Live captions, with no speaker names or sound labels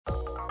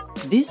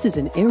This is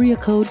an Area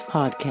Code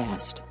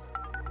Podcast.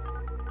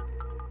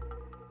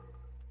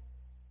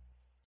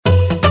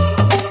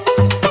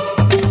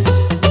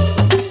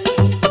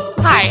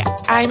 Hi,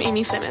 I'm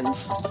Amy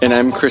Simmons. And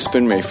I'm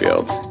Crispin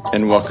Mayfield,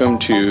 and welcome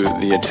to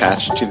the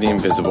Attached to the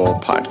Invisible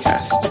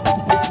podcast.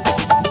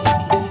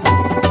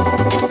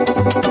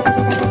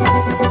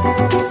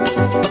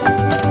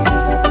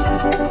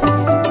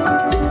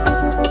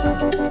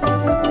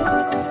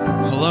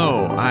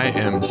 I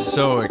am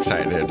so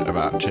excited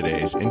about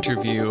today's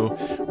interview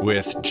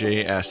with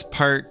J.S.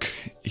 Park.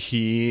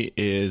 He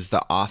is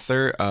the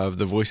author of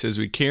The Voices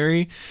We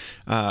Carry,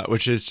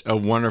 which is a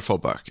wonderful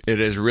book. It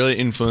has really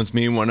influenced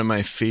me, one of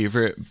my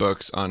favorite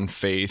books on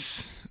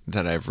faith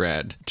that I've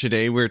read.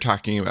 Today we're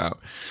talking about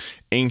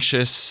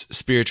anxious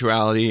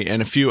spirituality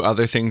and a few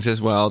other things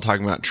as well,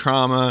 talking about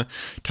trauma,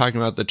 talking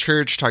about the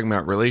church, talking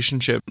about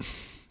relationship,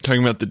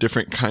 talking about the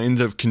different kinds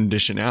of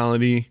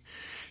conditionality.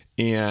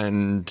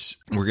 And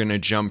we're going to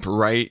jump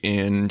right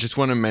in. Just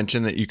want to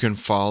mention that you can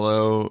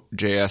follow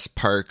J.S.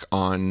 Park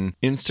on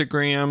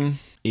Instagram.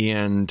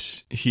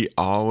 And he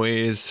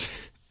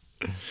always,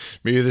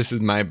 maybe this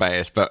is my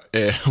bias, but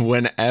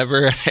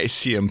whenever I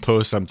see him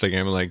post something,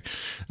 I'm like,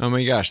 oh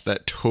my gosh,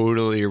 that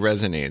totally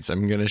resonates.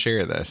 I'm going to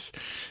share this.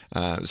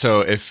 So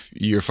if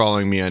you're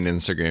following me on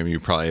Instagram, you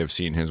probably have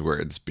seen his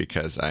words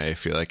because I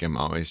feel like I'm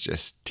always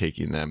just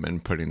taking them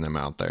and putting them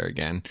out there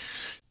again.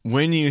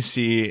 When you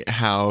see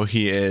how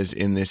he is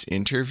in this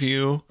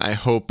interview, I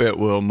hope it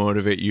will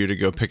motivate you to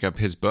go pick up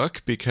his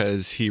book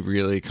because he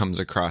really comes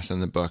across in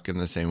the book in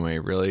the same way,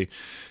 really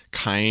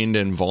kind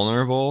and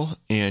vulnerable.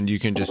 And you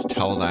can just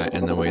tell that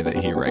in the way that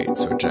he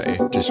writes, which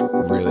I just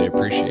really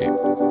appreciate.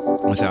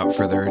 Without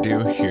further ado,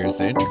 here's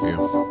the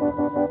interview.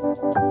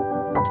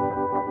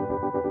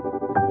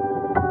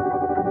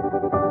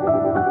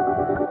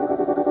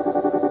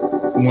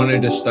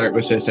 Wanted to start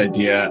with this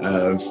idea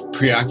of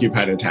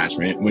preoccupied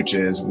attachment, which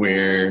is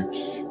where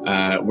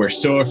we're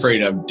so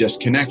afraid of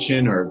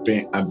disconnection or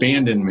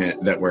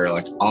abandonment that we're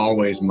like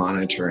always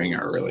monitoring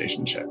our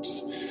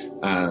relationships.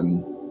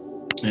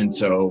 And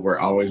so we're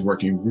always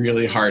working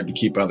really hard to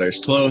keep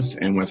others close.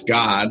 And with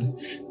God,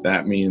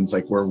 that means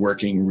like we're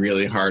working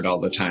really hard all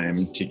the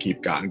time to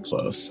keep God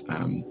close.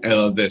 I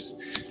love this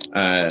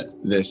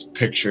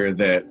picture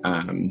that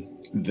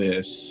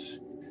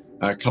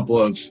a couple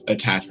of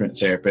attachment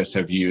therapists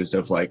have used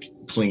of like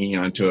clinging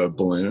onto a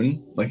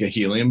balloon, like a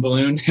helium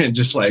balloon. And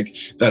just like,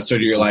 that's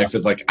sort of your life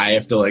is like, I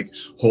have to like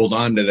hold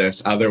on to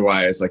this.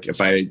 Otherwise, like if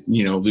I,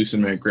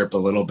 loosen my grip a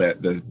little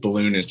bit, the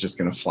balloon is just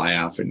going to fly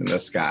off into the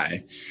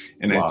sky.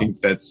 And wow. I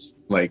think that's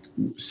like,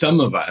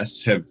 some of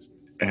us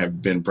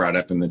have been brought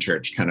up in the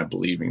church kind of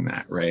believing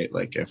that, right?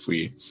 Like if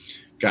we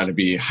got to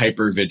be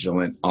hyper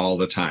vigilant all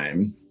the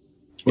time,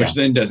 which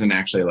then doesn't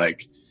actually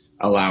like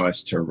allow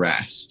us to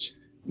rest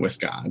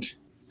with God.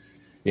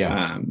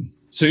 Yeah.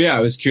 I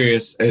was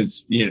curious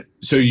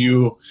so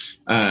you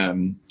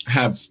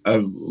have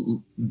a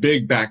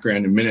big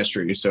background in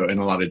ministry, so in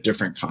a lot of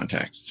different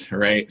contexts,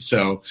 right?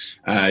 So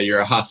you're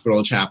a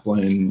hospital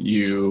chaplain,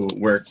 you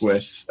work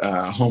with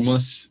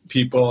homeless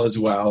people as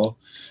well.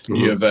 Mm-hmm.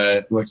 You have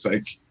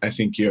I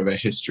think you have a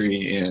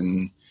history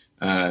in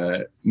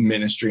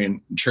ministry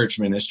and church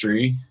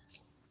ministry.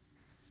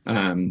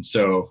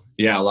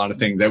 A lot of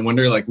things. I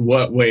wonder, like,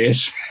 what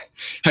ways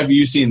have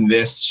you seen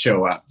this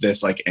show up,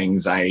 this like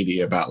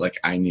anxiety about like,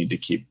 I need to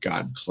keep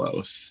God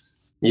close?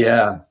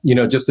 Yeah.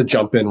 Just to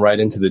jump in right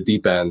into the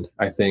deep end,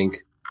 I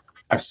think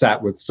I've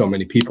sat with so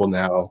many people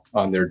now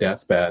on their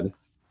deathbed.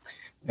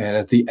 And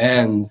at the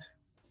end,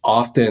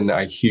 often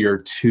I hear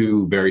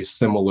two very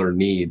similar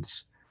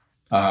needs.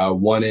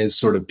 One is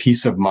sort of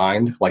peace of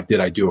mind. Like, did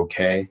I do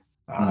okay?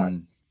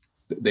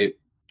 They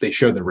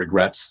show the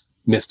regrets,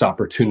 missed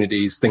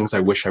opportunities, things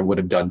I wish I would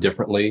have done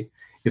differently.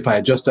 If I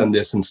had just done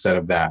this instead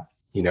of that,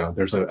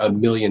 there's a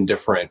million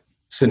different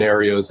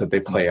scenarios that they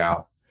play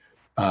out.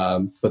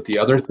 But the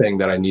other thing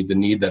that the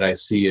need that I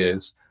see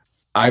is,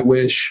 I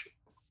wish,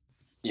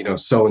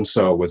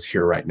 so-and-so was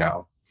here right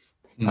now.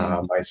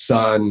 My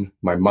son,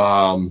 my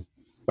mom,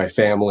 my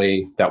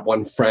family, that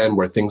one friend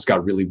where things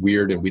got really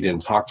weird and we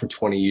didn't talk for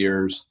 20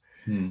 years.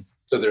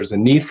 So there's a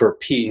need for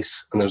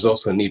peace and there's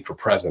also a need for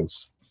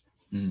presence.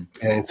 And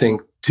I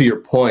think, to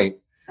your point,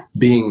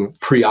 being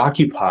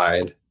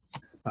preoccupied,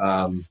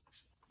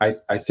 I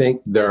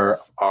think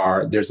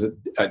there's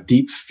a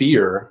deep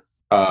fear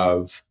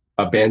of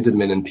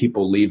abandonment and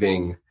people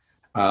leaving,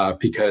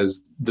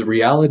 because the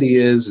reality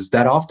is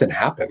that often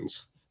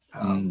happens.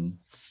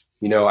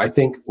 I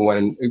think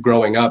when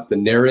growing up, the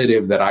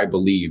narrative that I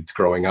believed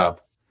growing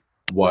up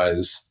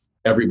was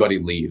everybody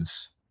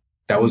leaves.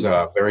 That was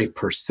a very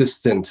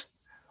persistent,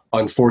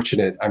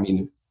 unfortunate,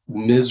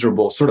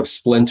 miserable sort of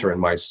splinter in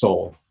my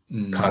soul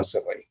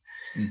constantly.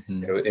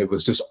 It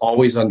was just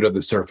always under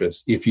the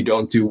surface. If you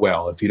don't do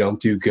well, if you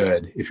don't do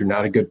good, if you're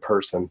not a good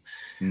person,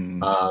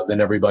 then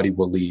everybody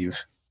will leave.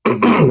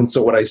 And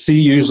so what I see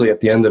usually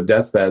at the end of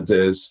deathbeds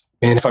is,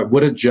 man, if I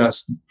would have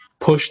just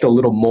pushed a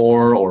little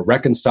more or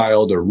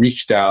reconciled or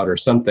reached out or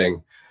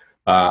something,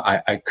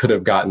 I could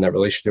have gotten that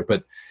relationship.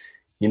 But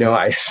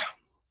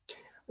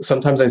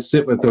Sometimes I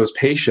sit with those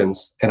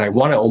patients and I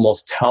want to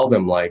almost tell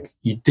them, like,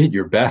 you did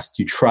your best.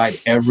 You tried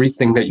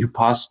everything that you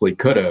possibly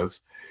could have,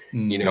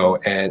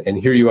 and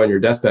here you are on your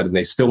deathbed and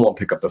they still won't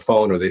pick up the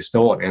phone or they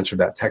still won't answer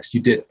that text. You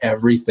did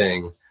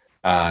everything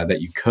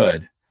that you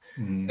could.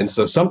 And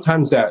so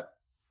sometimes that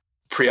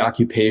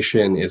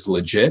preoccupation is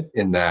legit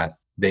in that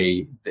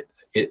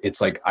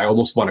it's like, I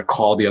almost want to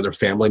call the other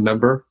family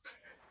member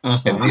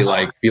and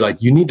be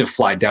like, you need to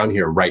fly down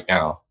here right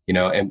now.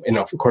 And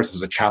of course,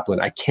 as a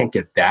chaplain, I can't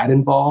get that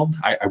involved.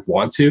 I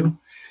want to.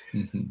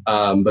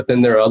 But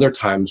then there are other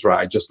times where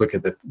I just look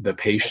at the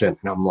patient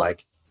and I'm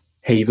like,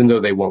 hey, even though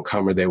they won't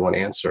come or they won't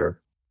answer,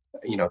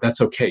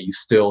 that's okay. You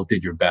still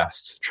did your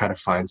best. Try to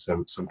find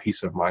some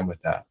peace of mind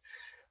with that.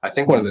 I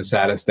think one of the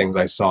saddest things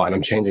I saw, and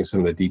I'm changing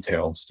some of the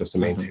details just to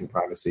maintain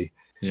privacy.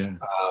 Yeah.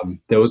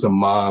 There was a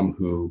mom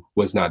who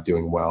was not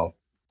doing well.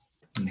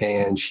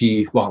 And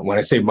when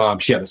I say mom,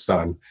 she had a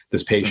son,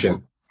 this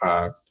patient,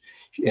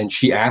 and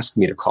she asked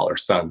me to call her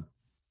son.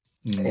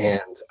 And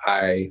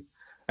I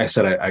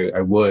said I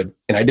would.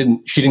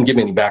 And she didn't give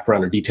me any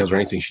background or details or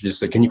anything. She just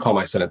said, can you call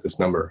my son at this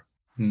number?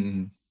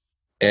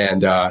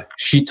 And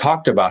she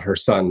talked about her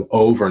son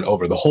over and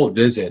over the whole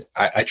visit.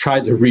 I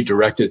tried to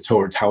redirect it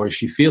towards how is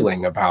she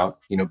feeling about,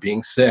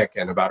 being sick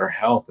and about her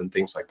health and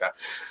things like that.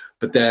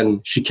 But then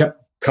she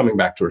kept coming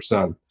back to her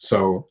son.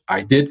 So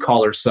I did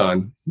call her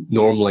son.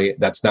 Normally,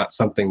 that's not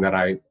something that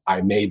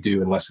I may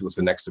do unless it was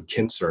the next of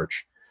kin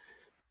search.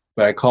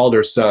 But I called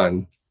her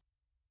son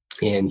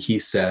and he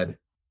said,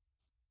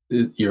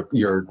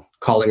 you're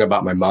calling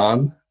about my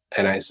mom?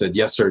 And I said,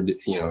 yes, sir.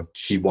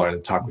 She wanted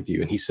to talk with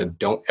you. And he said,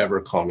 don't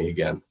ever call me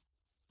again.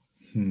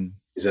 He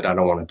said, I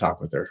don't want to talk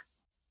with her.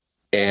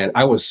 And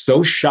I was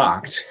so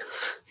shocked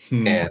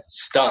and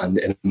stunned.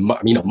 And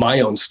my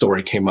own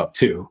story came up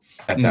too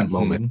at that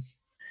moment.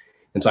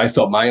 And so I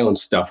felt my own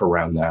stuff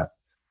around that.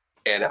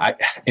 And I,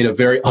 in a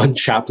very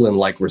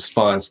unchaplain-like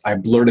response, I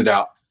blurted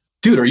out,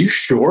 dude, are you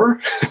sure?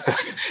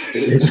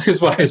 is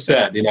what I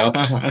said,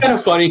 kind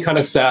of funny, kind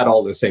of sad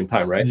all at the same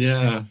time, right?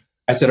 Yeah.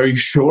 I said, are you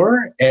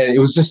sure? And it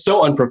was just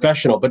so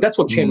unprofessional, but that's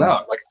what came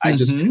out. Like, I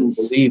just couldn't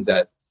believe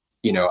that,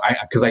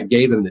 because I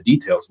gave him the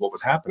details of what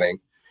was happening.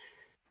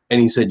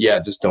 And he said, yeah,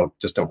 just don't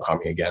call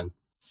me again.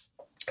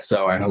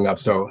 So I hung up.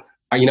 So,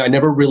 I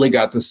never really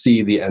got to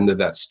see the end of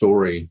that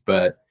story,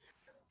 but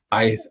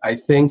I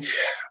think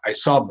I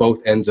saw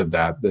both ends of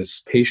that.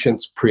 This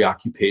patient's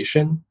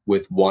preoccupation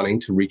with wanting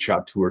to reach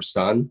out to her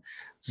son.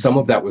 Some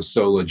of that was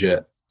so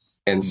legit.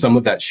 And some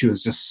of that, she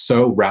was just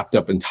so wrapped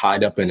up and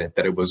tied up in it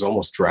that it was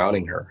almost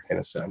drowning her in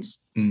a sense.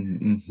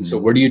 So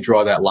where do you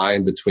draw that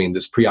line between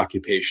this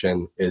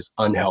preoccupation is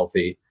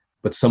unhealthy,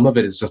 but some of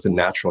it is just a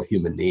natural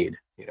human need,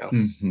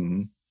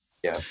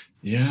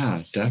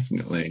 Yeah,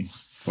 definitely.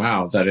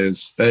 Wow.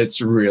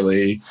 That's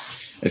really,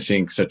 I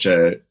think, such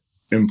a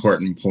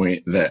important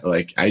point that,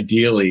 like,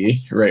 ideally,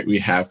 right, we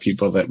have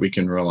people that we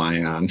can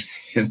rely on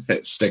and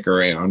that stick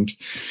around.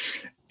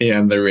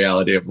 And the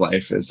reality of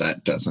life is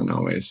that doesn't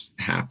always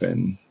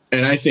happen.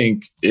 And I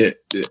think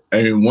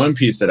one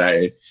piece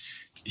that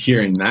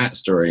hearing that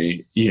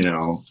story,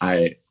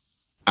 I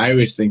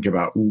always think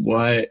about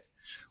what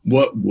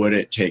would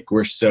it take?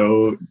 We're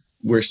so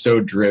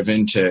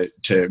driven to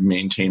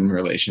maintain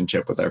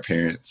relationship with our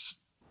parents.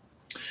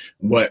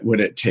 What would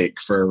it take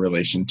for a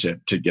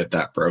relationship to get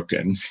that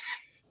broken?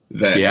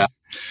 that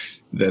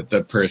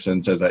the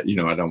person says that,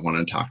 I don't want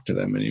to talk to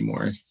them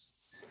anymore.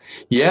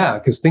 Yeah,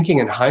 because thinking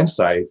in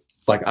hindsight,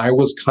 like, I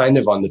was kind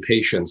of on the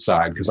patient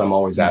side because I'm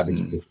always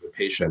advocating for the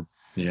patient.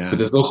 Yeah. But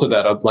there's also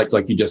that,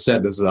 like you just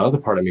said, there's another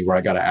part of me where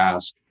I got to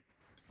ask,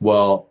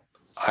 well,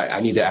 I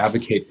need to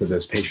advocate for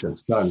this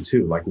patient's son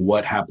too. Like,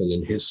 what happened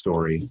in his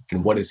story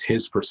and what is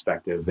his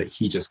perspective that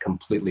he just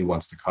completely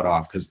wants to cut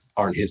off, because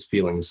aren't his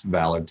feelings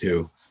valid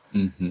too?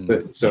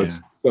 So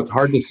it's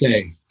hard to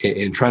say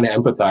in trying to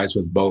empathize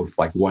with both,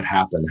 like, what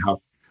happened,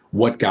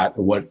 what got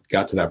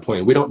to that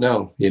point. We don't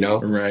know,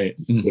 Right.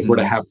 If we're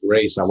to have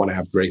grace, I want to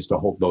have grace to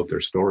hold both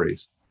their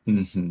stories.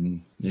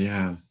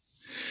 Yeah.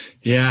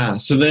 Yeah.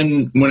 So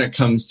then when it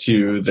comes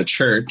to the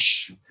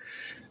church,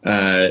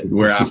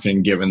 we're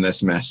often given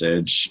this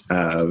message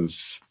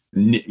of,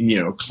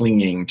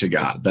 clinging to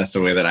God. That's the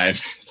way that I've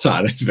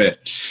thought of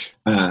it,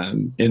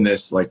 in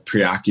this, like,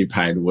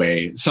 preoccupied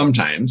way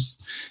sometimes.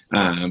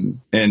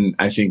 And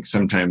I think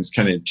sometimes,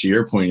 kind of to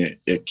your point,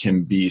 it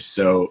can be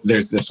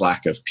there's this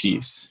lack of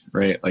peace,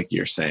 right? Like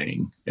you're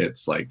saying,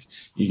 it's like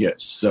you get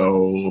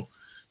so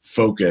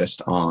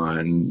focused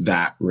on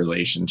that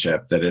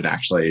relationship that it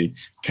actually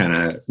kind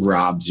of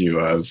robs you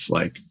of,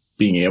 like,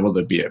 being able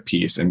to be at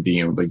peace and being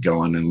able to go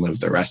on and live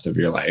the rest of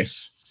your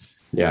life.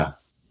 Yeah.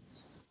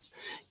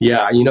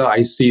 Yeah.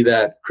 I see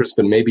that,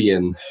 Crispin, maybe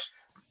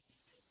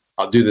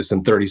I'll do this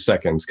in 30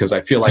 seconds because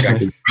I feel like I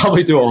could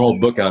probably do a whole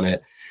book on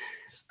it.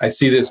 I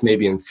see this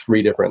maybe in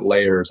 3 different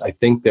layers. I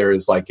think there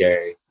is like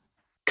a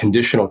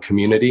conditional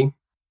community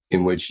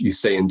in which you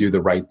say and do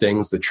the right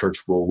things, the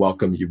church will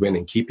welcome you in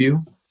and keep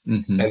you.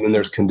 And then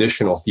there's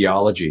conditional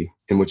theology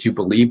in which you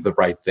believe the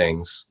right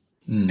things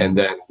and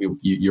then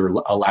you're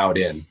allowed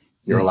in.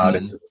 You're allowed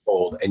into the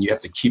fold, and you have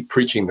to keep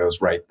preaching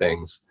those right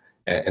things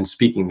and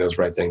speaking those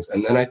right things.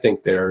 And then I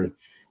think there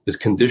is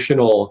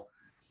conditional,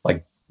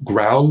 like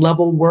ground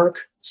level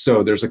work.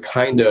 So there's a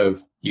kind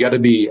of, you got to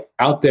be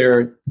out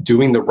there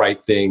doing the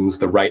right things,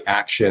 the right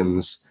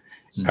actions.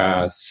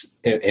 And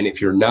if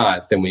you're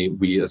not, then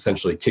we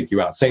essentially kick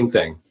you out. Same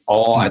thing,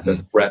 all at the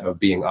threat of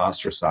being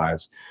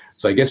ostracized.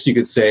 So I guess you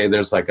could say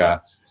there's like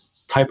a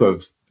type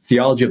of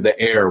theology of the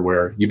air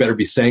where you better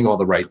be saying all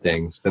the right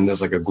things. Then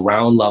there's like a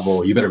ground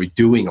level, you better be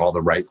doing all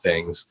the right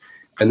things.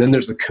 And then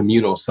there's a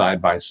communal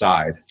side by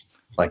side.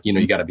 Like,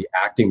 you got to be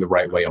acting the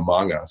right way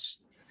among us.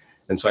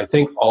 And so I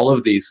think all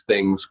of these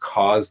things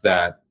cause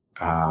that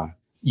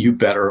you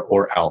better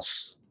or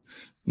else.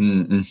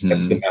 That's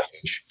the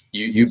message.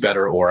 You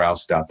better or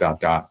else ...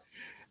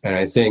 And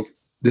I think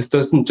this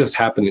doesn't just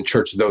happen in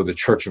church, though. The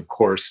church, of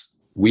course,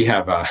 we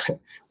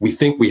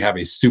think we have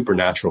a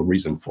supernatural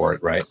reason for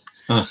it, right?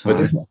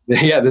 But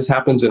this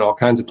happens in all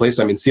kinds of places.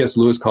 I mean, C.S.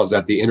 Lewis calls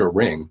that the inner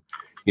ring,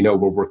 where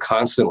we're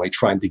constantly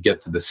trying to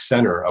get to the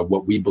center of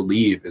what we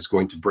believe is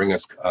going to bring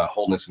us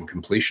wholeness and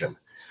completion.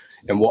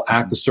 And we'll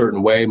act a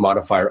certain way,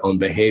 modify our own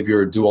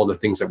behavior, do all the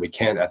things that we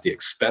can at the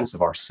expense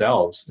of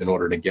ourselves in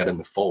order to get in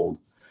the fold.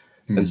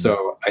 And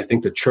so I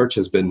think the church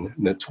has been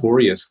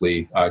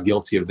notoriously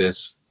guilty of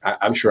this.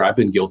 I'm sure I've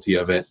been guilty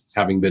of it,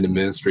 having been in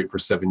ministry for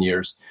 7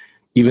 years.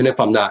 Even if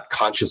I'm not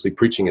consciously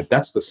preaching it,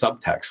 that's the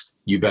subtext.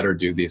 You better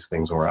do these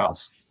things or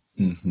else.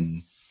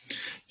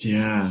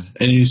 Yeah.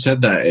 And you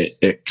said that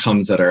it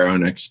comes at our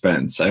own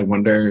expense. I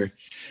wonder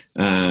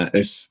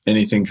if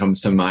anything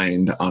comes to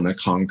mind on a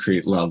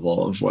concrete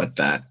level of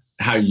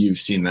how you've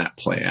seen that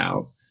play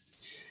out.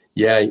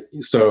 Yeah,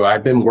 so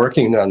I've been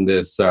working on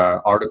this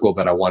article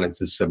that I wanted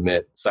to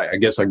submit. So I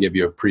guess I'll give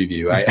you a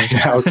preview.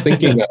 I was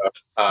thinking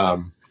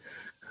of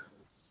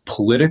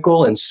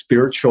political and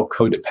spiritual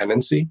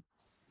codependency.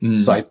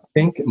 So I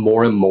think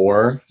more and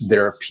more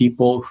there are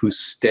people who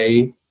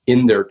stay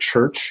in their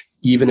church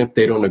even if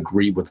they don't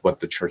agree with what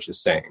the church is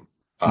saying.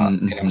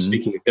 And I'm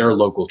speaking of their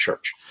local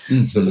church.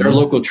 So their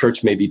local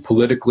church may be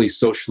politically,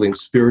 socially, and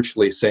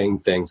spiritually saying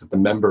things that the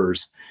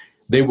members,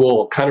 they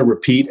will kind of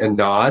repeat and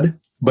nod.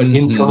 But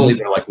internally,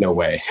 they're like, no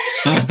way.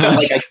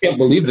 Like, I can't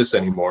believe this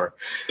anymore.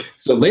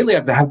 So lately,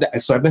 I've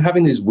been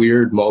having these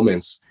weird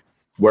moments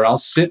where I'll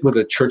sit with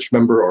a church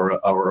member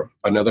or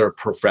another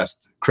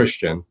professed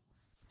Christian,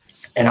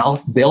 and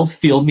they'll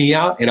feel me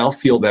out, and I'll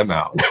feel them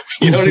out.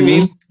 You know what I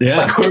mean? Yeah.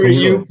 Like, where are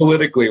you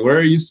politically? Where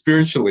are you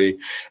spiritually?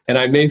 And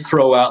I may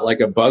throw out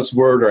like a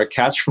buzzword or a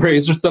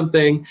catchphrase or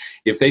something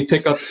if they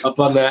pick up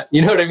on that.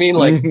 You know what I mean?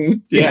 Like,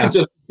 just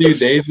a few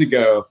days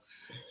ago,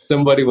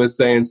 somebody was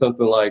saying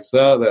something like,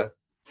 "So the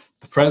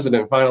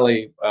president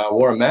finally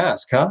wore a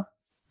mask, huh?"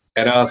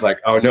 And I was like,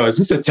 "Oh no, is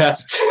this a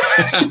test?"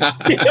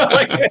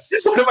 Like,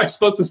 what am I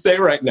supposed to say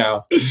right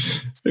now?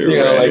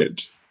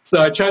 So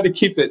I tried to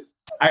keep it.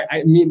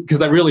 I mean,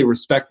 because I really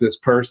respect this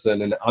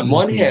person, and on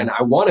one hand,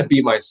 I want to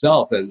be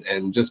myself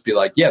and just be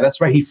like, "Yeah, that's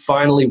right. He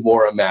finally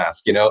wore a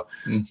mask,"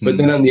 But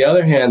then on the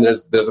other hand,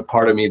 there's a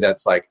part of me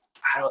that's like,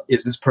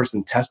 is this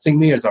person testing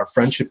me? Is our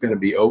friendship going to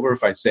be over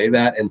if I say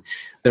that? And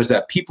there's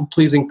that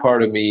people-pleasing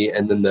part of me,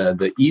 and then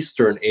the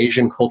Eastern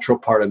Asian cultural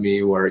part of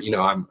me where,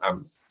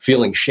 I'm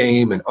feeling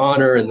shame and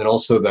honor, and then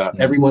also the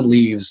everyone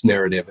leaves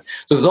narrative.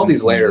 So there's all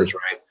these layers,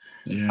 right?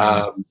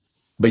 Yeah.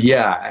 But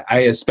yeah,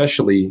 I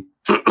especially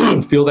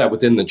feel that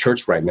within the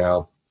church right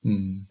now.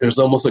 There's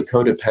almost a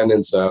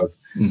codependence of,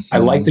 I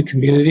like the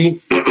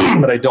community,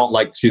 but I don't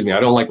like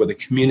what the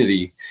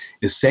community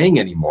is saying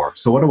anymore.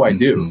 So what do I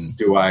do?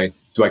 Do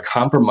I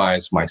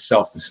compromise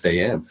myself to stay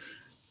in?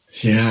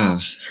 Yeah,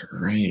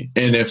 right.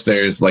 And if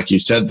there's, like you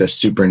said, the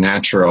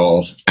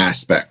supernatural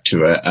aspect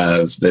to it,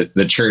 of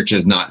the church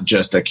is not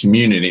just a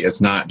community. It's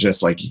not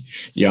just like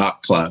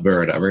yacht club or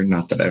whatever.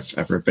 Not that I've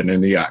ever been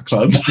in a yacht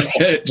club.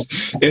 But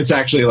it's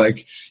actually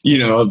like,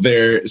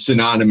 they're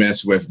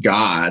synonymous with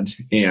God,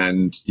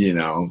 and,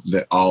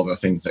 all the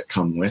things that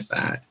come with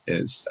that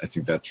I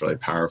think that's really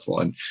powerful.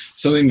 And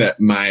something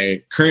that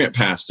my current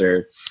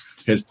pastor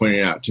has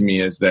pointed out to me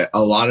is that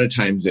a lot of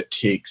times it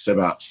takes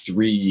about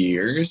 3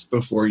 years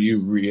before you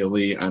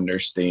really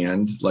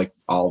understand like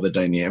all the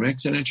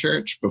dynamics in a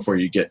church, before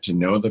you get to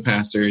know the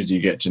pastors, you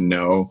get to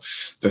know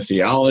the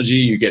theology,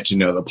 you get to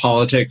know the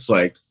politics,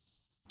 but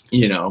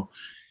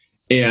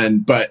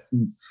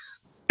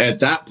at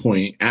that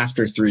point,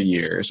 after 3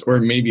 years, or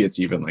maybe it's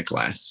even like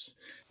less,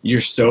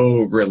 you're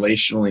so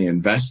relationally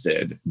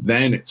invested,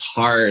 then it's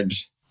hard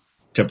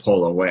to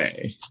pull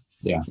away.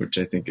 Yeah. Which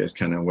I think is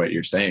kind of what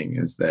you're saying,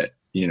 is that,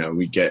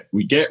 we get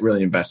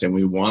really invested and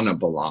we want to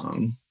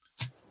belong.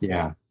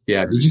 Yeah.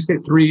 Yeah. Did you say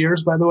 3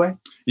 years, by the way?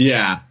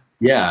 Yeah.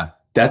 Yeah.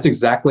 That's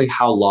exactly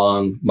how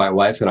long my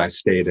wife and I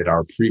stayed at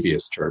our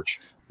previous church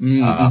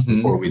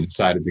before we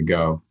decided to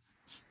go.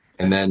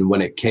 And then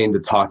when it came to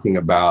talking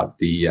about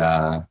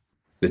the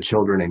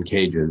children in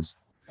cages,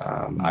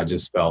 I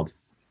just felt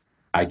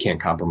I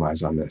can't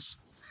compromise on this.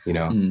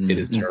 It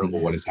is terrible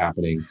what is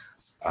happening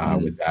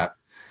with that.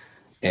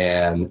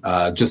 And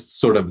just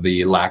sort of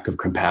the lack of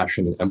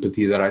compassion and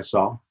empathy that I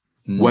saw.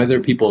 Whether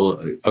people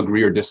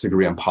agree or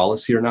disagree on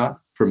policy or not,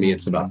 for me,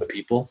 it's about the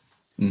people.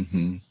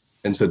 Mm-hmm.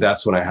 And so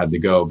that's when I had to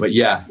go. But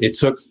yeah, it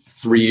took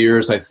 3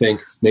 years, I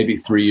think, maybe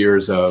 3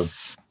 years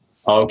of,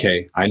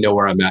 okay, I know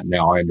where I'm at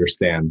now. I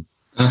understand.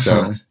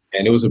 So,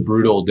 and it was a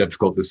brutal,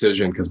 difficult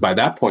decision because by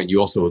that point, you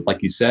also,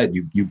 like you said,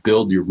 you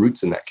build your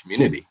roots in that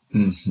community.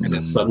 Mm-hmm. And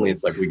then suddenly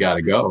it's like, we got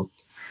to go.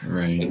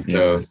 Right. And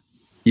so,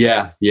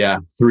 yeah,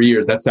 3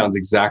 years. That sounds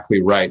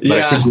exactly right. But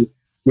I think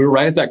we were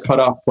right at that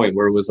cutoff point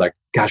where it was like,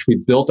 gosh, we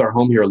built our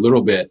home here a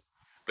little bit,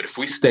 but if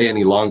we stay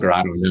any longer,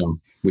 I don't know.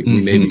 We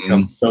may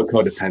become so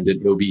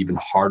codependent, it'll be even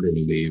harder to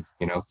leave,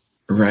 you know?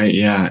 Right.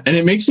 Yeah. And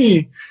it makes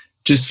me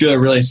just feel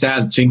really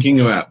sad thinking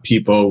about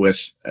people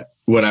with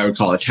what I would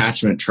call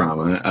attachment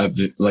trauma of,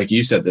 like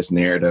you said, this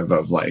narrative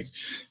of like,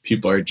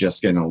 people are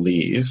just going to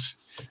leave,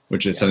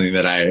 which is something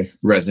that I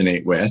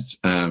resonate with.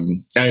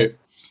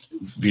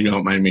 If you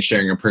don't mind me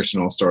sharing a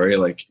personal story,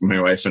 like my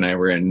wife and I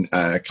were in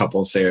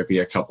couples therapy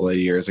a couple of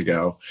years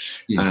ago.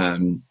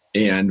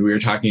 And we were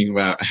talking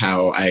about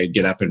how I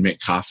get up and make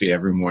coffee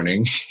every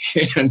morning.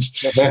 And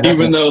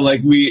even though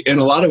like we, in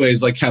a lot of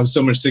ways, like have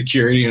so much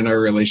security in our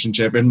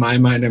relationship, in my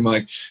mind, I'm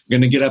like, I'm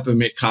going to get up and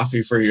make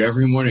coffee for you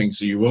every morning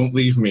so you won't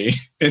leave me.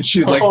 And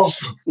she's like,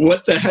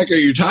 what the heck are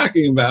you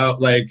talking about?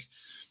 Like,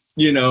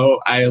 you know,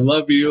 I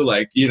love you,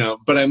 like, you know,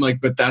 but I'm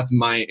like, but that's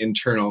my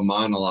internal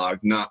monologue,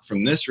 not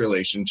from this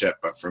relationship,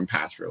 but from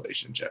past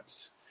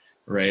relationships,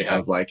 right?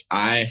 Of like,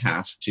 I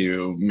have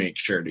to make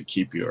sure to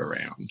keep you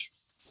around.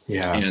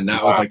 Yeah. And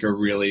that was like a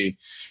really,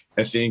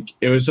 I think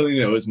it was something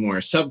that was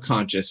more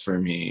subconscious for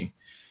me,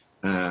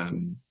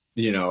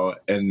 you know,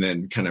 and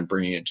then kind of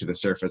bringing it to the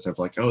surface of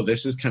like, oh,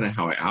 this is kind of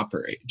how I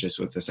operate, just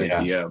with this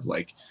idea of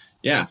like,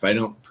 if I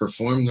don't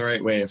perform the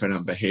right way, if I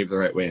don't behave the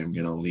right way, I'm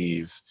going to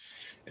leave.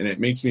 And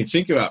it makes me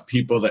think about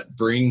people that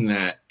bring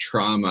that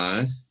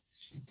trauma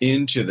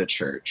into the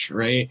church,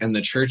 right? And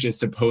the church is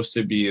supposed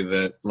to be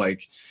the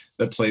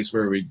place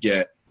where we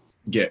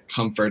get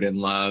comfort and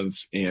love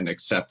and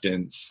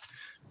acceptance.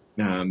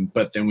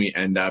 But then we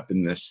end up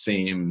in the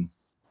same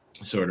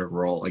sort of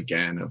role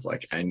again of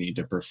like, I need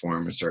to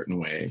perform a certain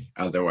way.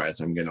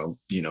 Otherwise I'm going to,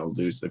 you know,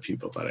 lose the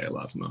people that I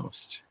love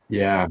most.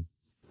 Yeah.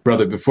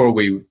 Brother, before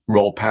we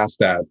roll past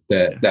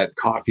that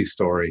coffee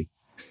story,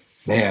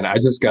 man, I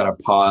just got to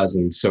pause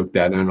and soak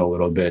that in a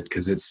little bit.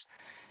 Cause it's,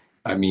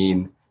 I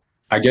mean,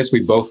 I guess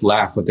we both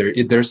laugh, but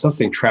there's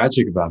something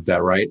tragic about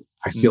that, right?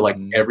 I feel like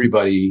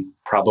everybody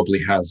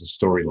probably has a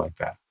story like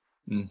that.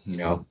 You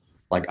know,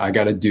 like I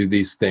got to do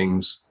these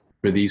things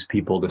for these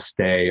people to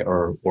stay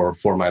or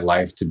for my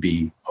life to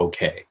be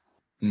okay,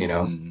 you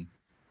know?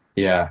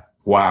 Yeah.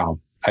 Wow.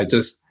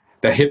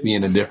 That hit me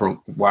in a different,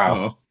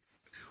 wow.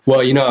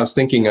 Well, you know, I was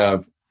thinking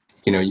of,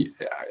 you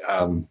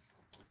know,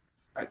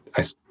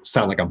 I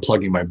sound like I'm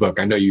plugging my book.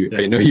 I know you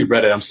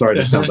read it. I'm sorry.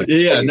 That sounds like,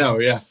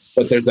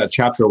 but there's that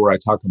chapter where I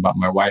talk about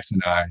my wife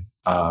and I,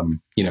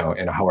 you know,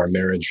 and how our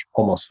marriage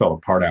almost fell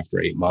apart after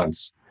 8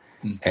 months.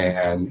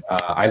 And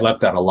I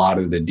left out a lot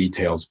of the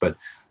details, but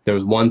there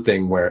was one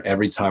thing where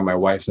every time my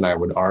wife and I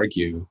would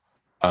argue,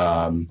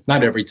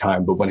 not every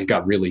time, but when it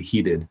got really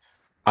heated,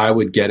 I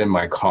would get in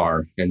my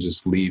car and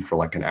just leave for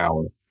like an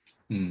hour.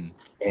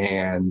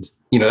 And,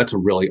 you know, that's a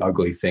really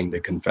ugly thing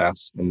to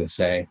confess and to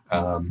say.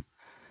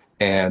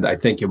 And I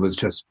think it was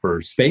just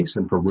for space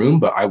and for room,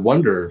 but I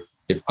wonder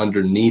if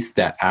underneath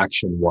that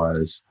action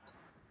was,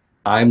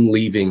 I'm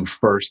leaving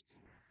first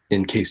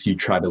in case you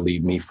try to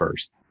leave me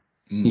first.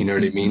 You know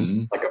what I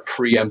mean? Like a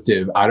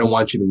preemptive, I don't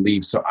want you to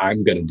leave, so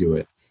I'm going to do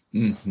it.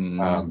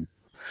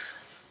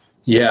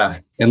 Yeah.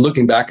 And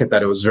looking back at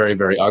that, it was very,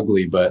 very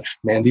ugly. But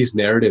man, these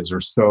narratives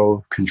are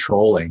so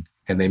controlling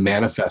and they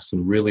manifest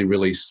in really,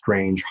 really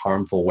strange,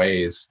 harmful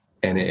ways.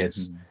 And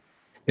it's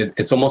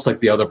almost like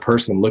the other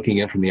person looking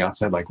in from the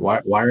outside, like,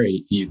 why are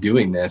you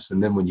doing this?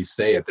 And then when you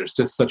say it, there's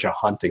just such a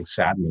haunting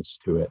sadness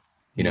to it,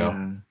 you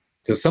know?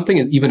 Because something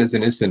is even as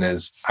innocent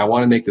as, I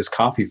want to make this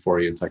coffee for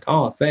you. It's like,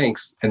 oh,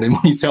 thanks. And then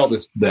when you tell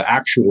the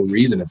actual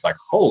reason, it's like,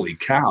 holy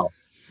cow.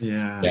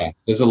 Yeah.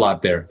 There's a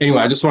lot there. Anyway,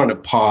 I just wanted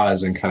to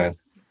pause and kind of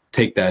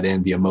take that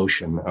in, the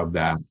emotion of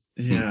that.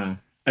 Yeah.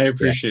 I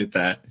appreciate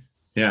that.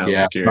 Yeah.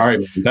 Yeah.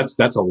 Sorry,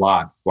 that's a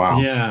lot. Wow.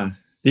 Yeah.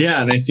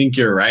 Yeah. And I think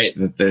you're right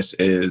that this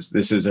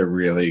is a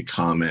really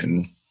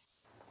common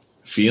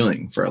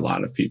feeling for a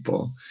lot of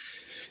people.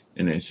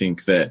 And I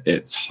think that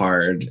it's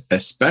hard,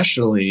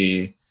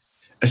 especially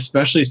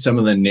some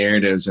of the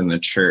narratives in the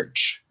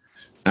church,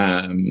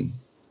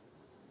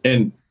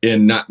 and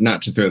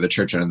not to throw the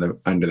church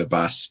under the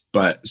bus,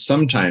 but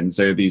sometimes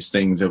there are these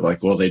things of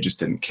like, well, they just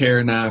didn't care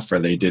enough, or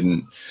they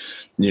didn't,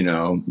 you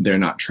know, they're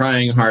not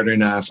trying hard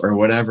enough, or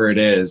whatever it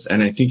is.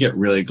 And I think it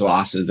really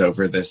glosses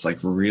over this like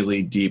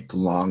really deep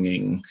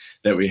longing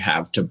that we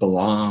have to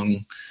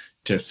belong,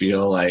 to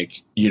feel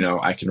like, you know,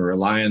 I can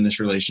rely on this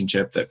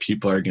relationship, that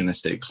people are going to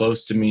stay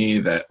close to me,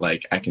 that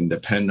like I can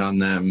depend on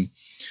them.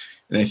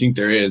 And I think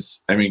there is,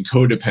 I mean,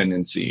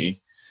 codependency.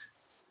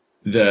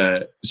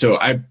 So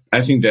I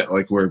think that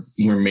like we're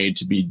made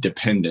to be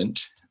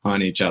dependent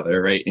on each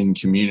other, right, in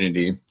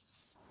community.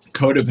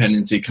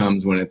 Codependency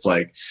comes when it's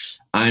like,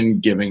 I'm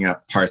giving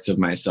up parts of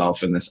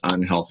myself in this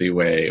unhealthy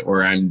way,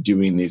 or I'm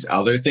doing these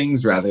other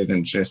things rather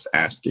than just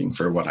asking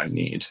for what I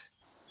need.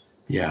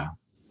 Yeah.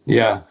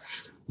 Yeah.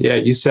 Yeah.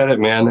 You said it,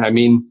 man. I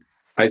mean,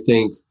 I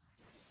think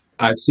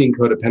I've seen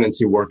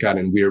codependency work out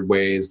in weird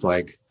ways.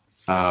 Like,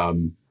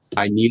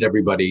 I need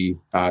everybody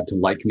to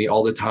like me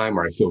all the time,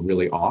 or I feel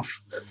really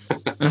off.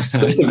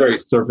 So it's a very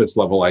surface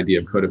level idea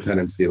of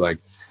codependency. Like,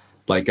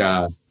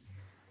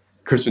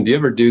 Crispin, do you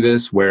ever do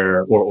this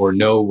where, or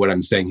know what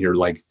I'm saying here?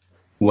 Like,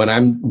 when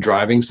I'm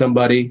driving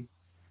somebody,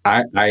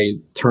 I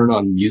turn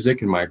on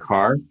music in my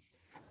car,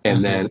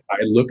 and then I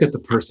look at the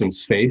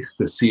person's face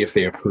to see if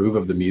they approve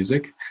of the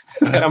music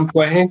that I'm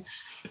playing.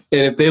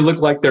 And if they look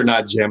like they're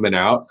not jamming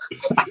out,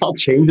 I'll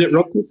change it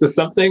real quick to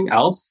something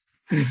else.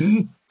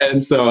 Mm-hmm.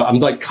 And so I'm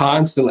like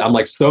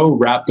so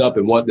wrapped up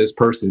in what this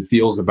person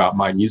feels about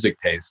my music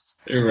tastes.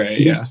 Right.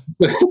 Yeah.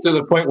 To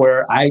the point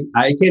where I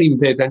can't even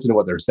pay attention to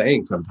what they're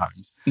saying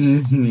sometimes.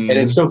 Mm-hmm. And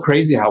it's so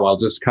crazy how I'll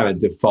just kind of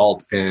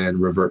default and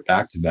revert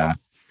back to that.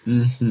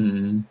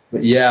 Mm-hmm.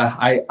 But yeah,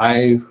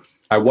 I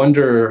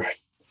wonder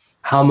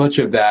how much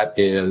of that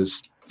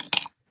is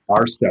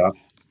our stuff,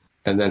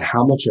 and then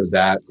how much of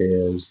that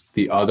is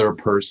the other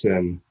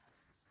person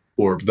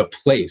or the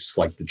place,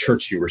 like the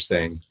church you were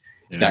saying,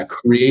 that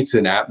creates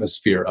an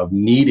atmosphere of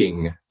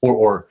needing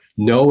or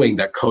knowing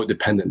that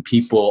codependent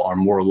people are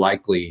more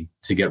likely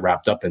to get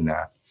wrapped up in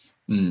that.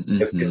 Mm-hmm.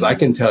 Because I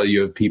can tell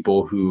you of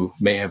people who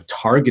may have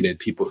targeted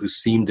people who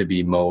seem to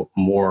be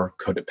more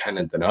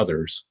codependent than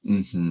others,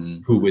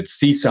 mm-hmm. who would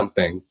see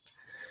something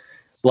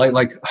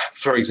like,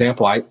 for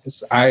example,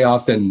 I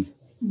often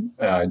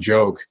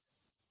joke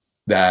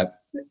that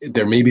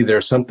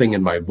there's something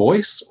in my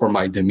voice or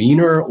my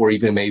demeanor, or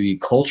even maybe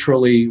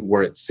culturally,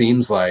 where it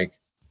seems like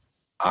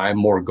I'm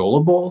more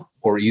gullible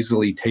or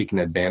easily taken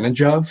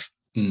advantage of.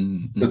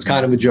 Mm-hmm. It's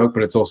kind of a joke,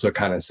 but it's also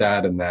kind of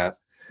sad in that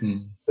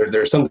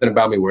there's something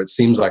about me where it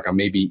seems like I'm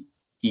maybe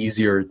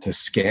easier to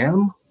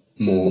scam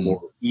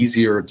or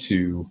easier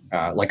to,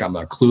 like I'm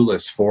a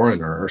clueless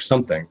foreigner or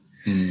something.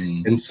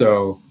 And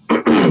so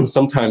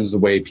sometimes the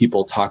way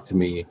people talk to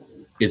me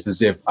is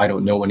as if I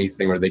don't know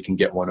anything, or they can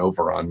get one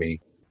over on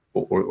me,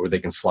 or they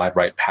can slide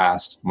right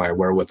past my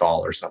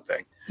wherewithal or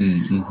something.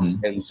 Mm-hmm.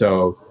 And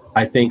so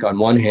I think on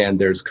one hand,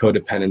 there's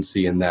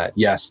codependency in that,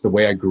 yes, the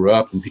way I grew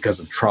up, and because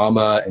of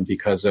trauma and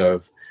because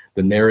of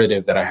the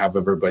narrative that I have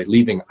of everybody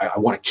leaving, I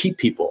want to keep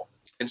people.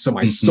 And so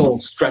my soul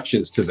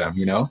stretches to them,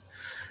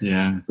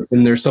 Yeah.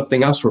 And there's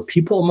something else where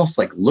people almost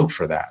like look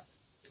for that.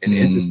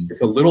 And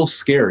it's a little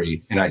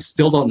scary. And I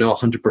still don't know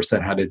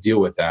 100% how to deal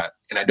with that.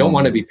 And I don't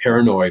want to be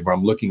paranoid where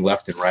I'm looking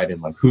left and right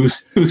and like,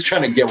 who's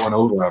trying to get one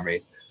over on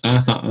me?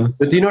 Uh-huh.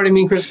 But do you know what I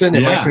mean, Crispin?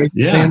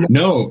 Yeah.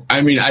 No,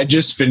 I mean, I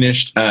just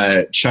finished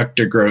Chuck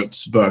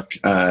DeGroat's book,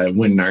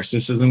 When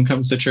Narcissism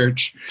Comes to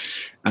Church.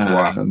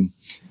 Wow.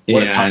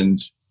 What a time.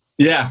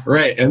 Yeah,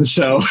 right. And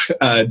so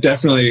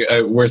definitely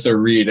worth a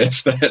read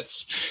if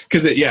that's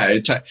because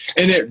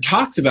it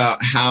talks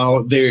about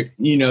how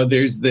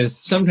there's this,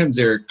 sometimes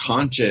they're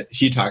conscious.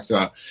 He talks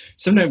about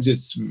sometimes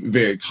it's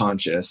very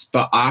conscious,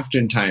 but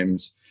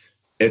oftentimes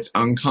it's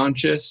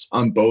unconscious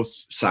on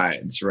both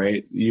sides,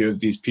 right? You have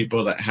these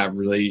people that have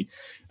really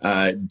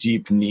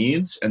deep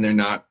needs, and they're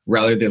not,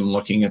 rather than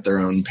looking at their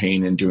own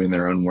pain and doing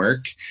their own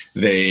work,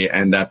 they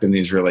end up in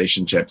these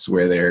relationships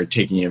where they're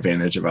taking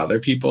advantage of other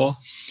people.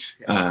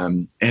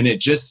 And it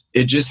just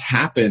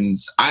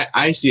happens.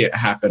 I see it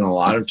happen a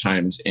lot of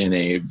times in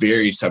a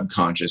very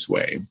subconscious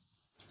way.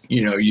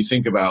 You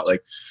think about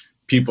like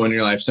people in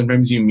your life.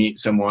 Sometimes you meet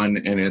someone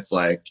and it's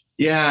like,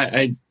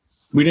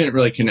 we didn't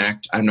really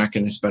connect. I'm not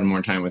going to spend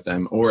more time with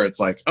them. Or it's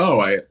like,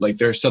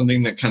 there's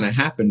something that kind of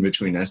happened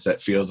between us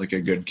that feels like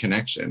a good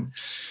connection.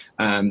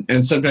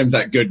 And sometimes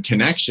that good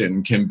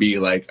connection can be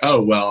like,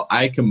 oh, well,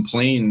 I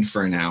complained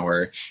for an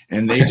hour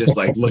and they just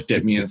like looked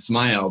at me and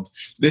smiled.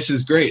 This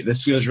is great.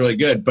 This feels really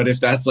good. But if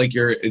that's like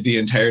the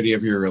entirety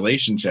of your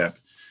relationship,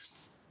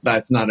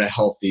 that's not a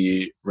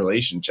healthy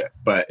relationship.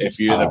 But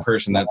if you're the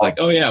person that's like,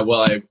 oh yeah,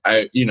 well,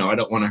 I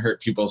don't want to hurt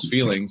people's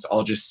feelings,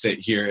 I'll just sit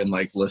here and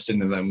like listen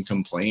to them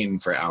complain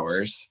for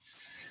hours.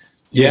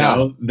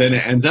 Then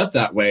it ends up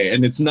that way.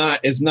 And it's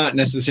not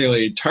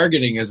necessarily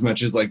targeting as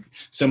much as like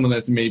someone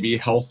that's maybe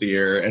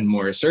healthier and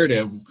more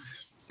assertive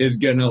is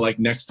gonna like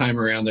next time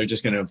around, they're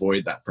just gonna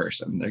avoid that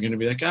person. They're gonna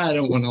be like, I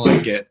don't want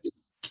to get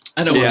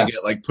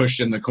like pushed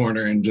in the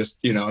corner and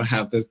just,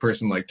 have this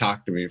person like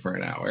talk to me for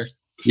an hour.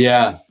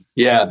 Yeah.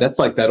 Yeah. That's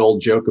like that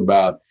old joke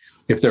about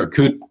if there are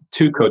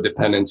two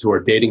codependents who are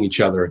dating each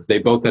other, they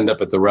both end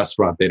up at the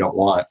restaurant they don't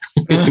want.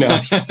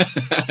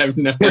 I've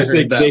never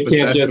heard that. They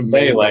can't just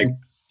say like,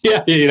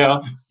 right,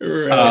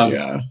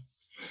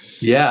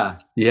 yeah.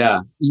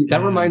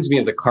 That reminds me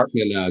of the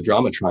Cartman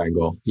drama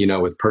triangle,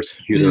 with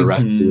persecutor,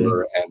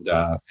 rescuer,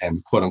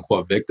 and quote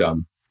unquote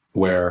victim,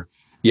 where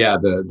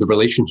the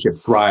relationship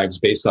thrives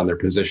based on their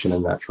position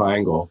in that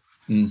triangle.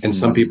 Mm-hmm. And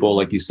some people,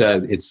 like you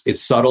said,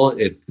 it's subtle.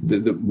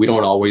 We're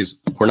not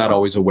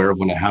always aware of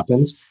when it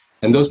happens.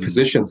 And those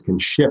positions can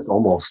shift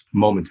almost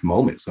moment to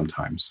moment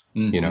sometimes,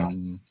 you know?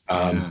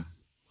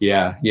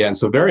 Yeah. And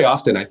so very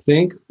often, I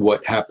think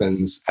what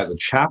happens as a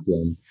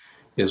chaplain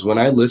is when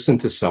I listen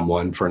to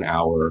someone for an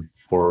hour,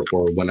 or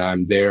when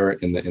I'm there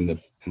in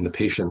the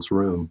patient's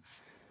room,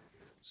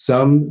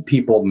 some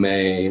people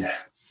may,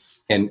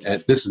 and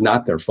this is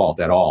not their fault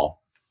at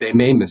all, they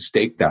may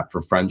mistake that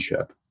for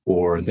friendship,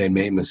 or they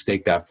may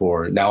mistake that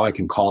for, now I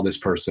can call this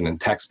person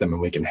and text them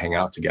and we can hang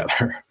out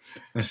together,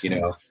 you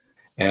know?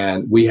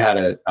 And we had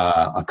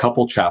a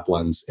couple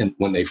chaplains, and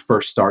when they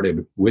first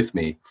started with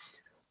me,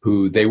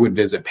 who they would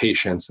visit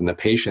patients, and the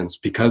patients,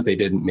 because they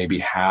didn't maybe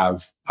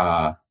have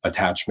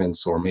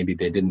attachments, or maybe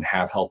they didn't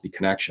have healthy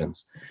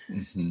connections,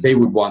 they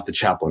would want the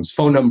chaplain's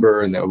phone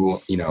number, and they would,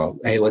 you know,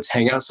 hey, let's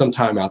hang out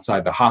sometime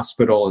outside the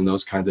hospital, and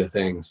those kinds of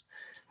things.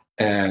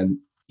 And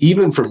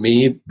even for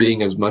me,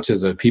 being as much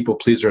as a people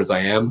pleaser as I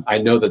am, I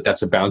know that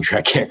that's a boundary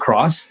I can't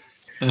cross.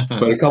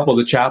 But a couple of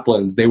the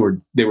chaplains, they were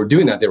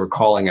doing that. They were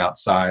calling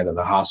outside of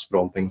the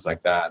hospital and things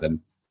like that. And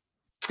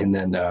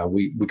then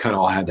we kind of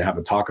all had to have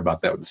a talk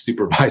about that with the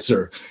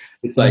supervisor.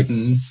 It's like,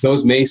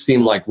 those may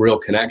seem like real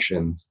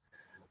connections,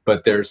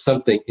 but there's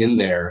something in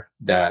there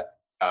that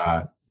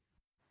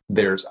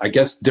there's, I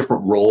guess,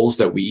 different roles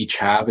that we each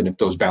have. And if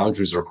those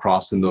boundaries are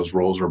crossed and those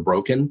roles are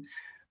broken,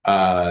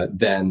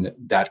 then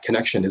that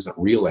connection isn't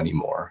real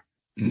anymore.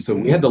 And so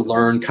we had to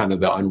learn kind of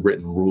the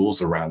unwritten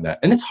rules around that.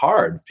 And it's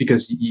hard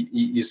because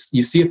you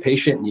see a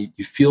patient and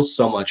you feel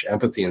so much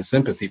empathy and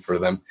sympathy for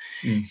them,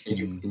 and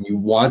you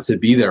want to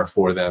be there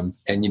for them.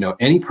 And, you know,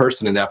 any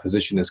person in that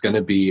position is going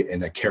to be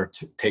in a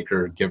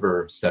caretaker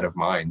giver set of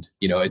mind.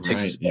 You know, it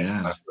takes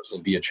a person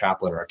to be a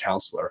chaplain or a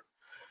counselor.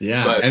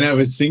 Yeah. And I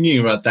was thinking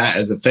about that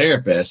as a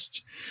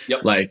therapist.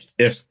 Like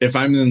if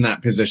I'm in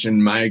that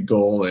position, my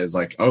goal is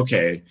like,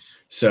 okay,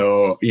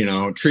 so, you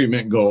know,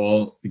 treatment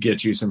goal,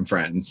 get you some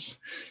friends.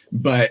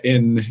 But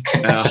in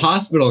a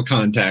hospital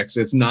context,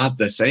 it's not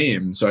the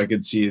same. So I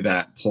could see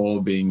that pull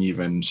being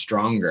even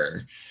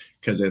stronger,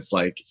 because it's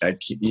like,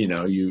 you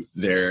know,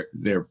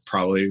 they're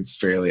probably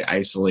fairly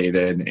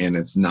isolated, and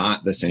it's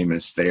not the same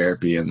as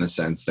therapy in the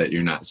sense that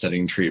you're not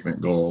setting treatment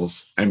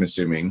goals, I'm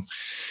assuming.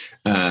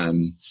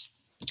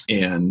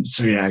 And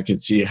so, yeah, I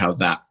could see how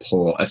that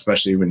pull,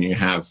 especially when you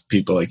have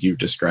people like you've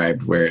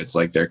described, where it's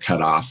like they're cut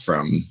off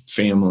from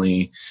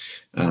family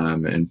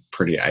and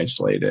pretty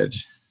isolated.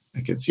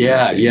 I could see.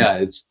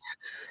 Yeah.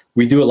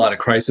 We do a lot of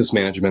crisis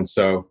management.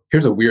 So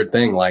here's a weird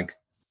thing. Like,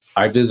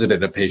 I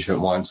visited a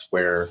patient once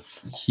where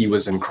he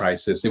was in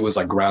crisis. It was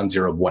like ground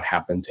zero of what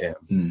happened to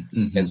him.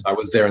 And so I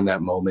was there in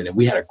that moment, and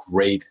we had a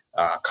great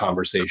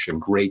conversation,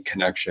 great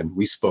connection.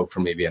 We spoke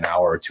for maybe an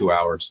hour or 2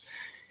 hours.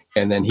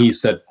 And then he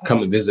said,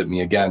 come and visit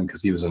me again,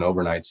 because he was an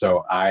overnight.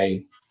 So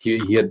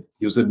he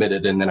was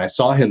admitted, and then I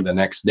saw him the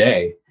next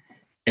day,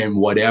 and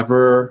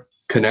whatever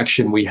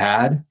connection we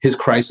had, his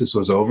crisis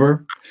was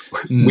over.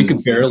 We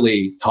could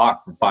barely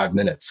talk for 5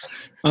 minutes.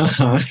 It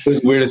was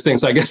the weirdest thing.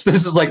 So I guess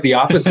this is like the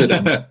opposite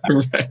of that,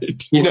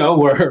 right. You know,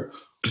 where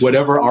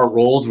whatever our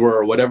roles were,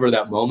 or whatever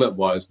that moment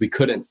was, it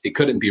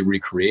couldn't be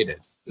recreated.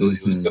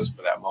 It was just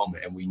for that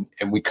moment.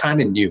 And we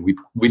kind of knew,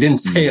 we didn't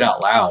say it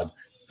out loud,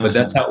 but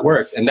that's how it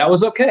worked. And that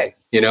was okay.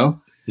 You know,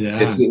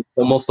 it's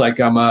almost like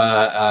I'm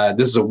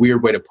this is a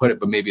weird way to put it,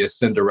 but maybe a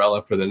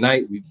Cinderella for the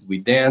night. We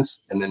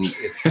dance, and then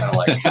it's kind of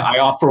like I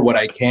offer what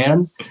I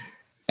can,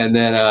 and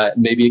then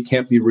maybe it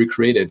can't be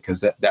recreated, because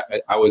that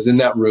I was in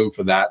that room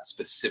for that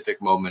specific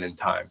moment in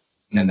time,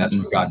 and that's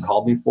what God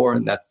called me for,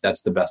 and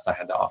that's the best I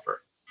had to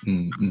offer.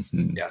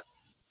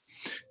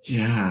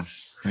 Yeah,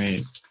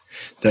 right.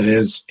 That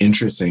is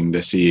interesting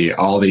to see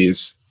all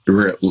these.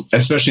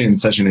 Especially in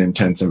such an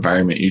intense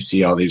environment, you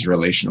see all these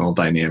relational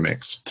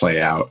dynamics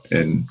play out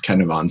and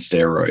kind of on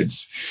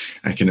steroids.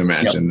 I can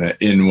imagine that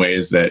in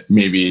ways that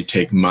maybe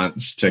take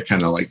months to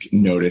kind of like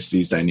notice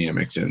these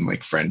dynamics in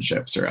like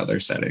friendships or other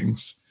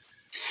settings.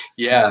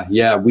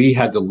 Yeah. We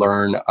had to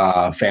learn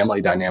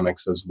family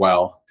dynamics as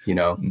well, you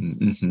know,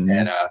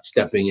 and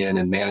stepping in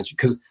and managing,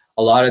 because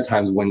a lot of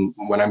times when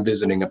I'm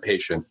visiting a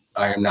patient,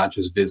 I am not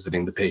just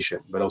visiting the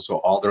patient, but also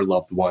all their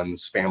loved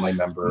ones, family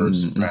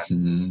members,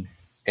 friends.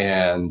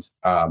 And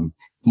I'm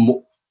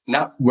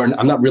not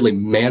really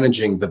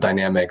managing the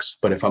dynamics,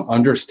 but if I'm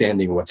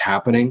understanding what's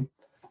happening,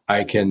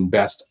 I can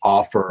best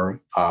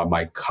offer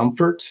my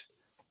comfort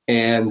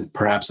and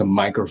perhaps a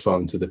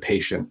microphone to the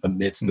patient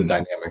amidst the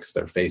dynamics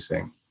they're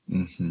facing.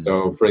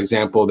 So, for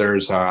example,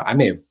 there's I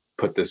may have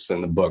put this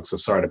in the book, so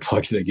sorry to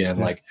plug it again.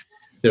 Like,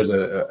 there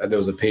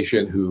was a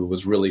patient who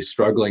was really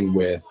struggling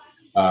with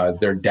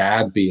their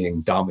dad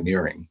being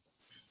domineering.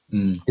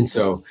 And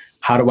so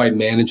how do I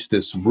manage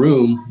this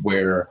room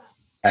where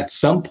at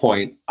some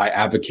point I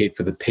advocate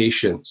for the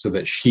patient so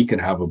that she can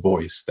have a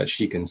voice, that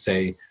she can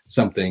say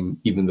something,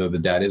 even though the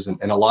dad isn't.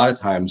 And a lot of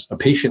times a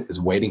patient is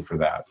waiting for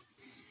that,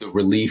 the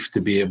relief to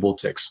be able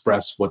to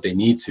express what they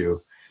need to.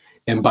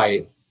 And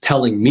by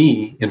telling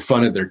me in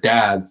front of their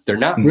dad, they're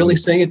not really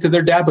saying it to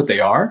their dad, but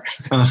they are.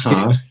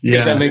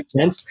 If that makes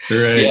sense.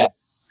 Right. Yeah.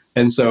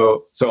 And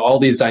so all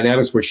these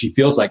dynamics where she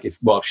feels like if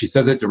she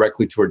says it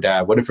directly to her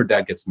dad, what if her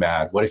dad gets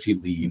mad? What if he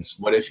leaves?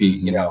 What if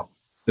he,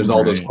 there's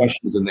all those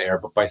questions in there.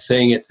 But by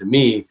saying it to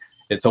me,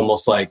 it's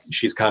almost like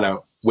she's kind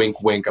of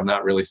wink, wink. I'm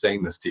not really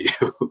saying this to you.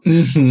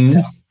 Mm-hmm.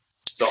 Yeah.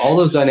 So all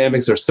those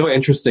dynamics are so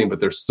interesting, but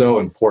they're so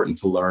important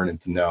to learn and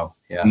to know.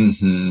 Yeah.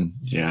 Mm-hmm.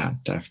 Yeah,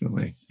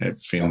 definitely.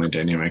 Family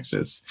dynamics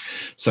is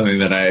something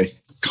that I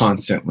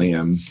constantly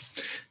am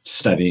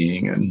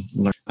studying and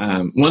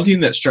learning. One thing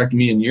that struck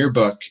me in your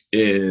book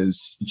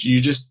is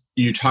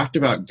you talked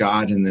about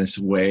God in this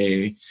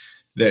way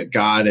that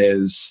God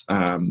is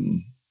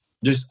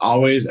just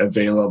always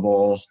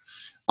available,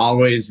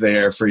 always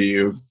there for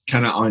you,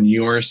 kind of on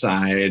your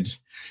side.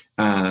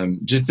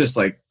 Just this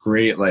like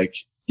great, like,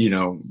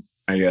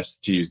 I guess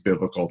to use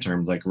biblical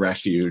terms, like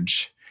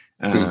refuge,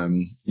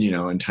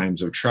 in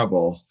times of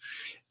trouble.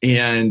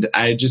 And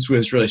I just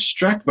was really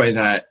struck by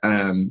that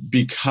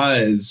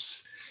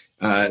because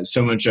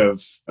so much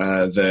of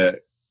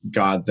the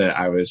God that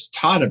I was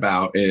taught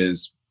about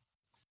is,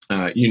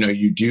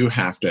 you do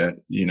have to,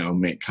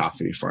 make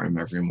coffee for him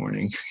every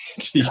morning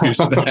to use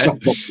that.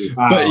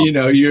 Wow. But,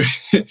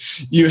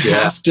 you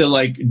have to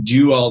like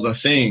do all the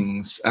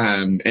things.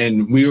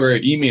 And we were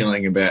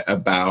emailing a bit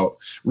about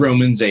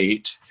Romans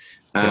 8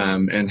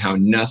 and how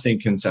nothing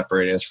can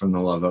separate us from the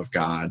love of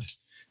God.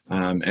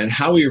 And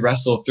how we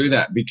wrestle through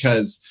that,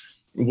 because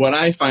what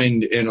I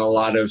find in a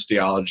lot of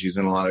theologies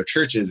and a lot of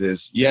churches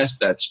is, yes,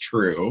 that's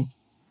true.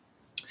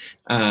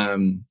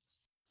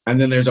 And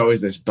then there's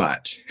always this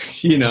but,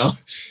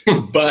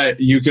 but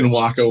you can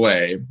walk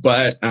away.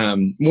 But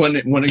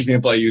one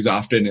example I use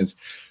often is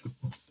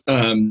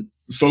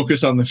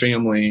Focus on the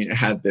Family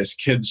had this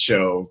kids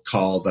show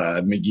called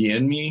McGee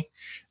and Me.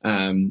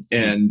 That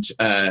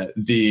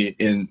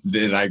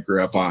I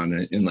grew up on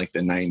in like the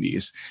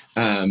 90s.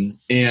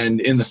 And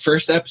in the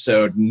first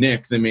episode,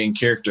 Nick, the main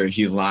character,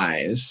 he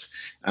lies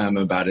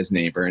about his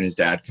neighbor, and his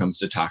dad comes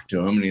to talk to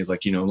him, and he's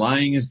like,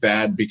 lying is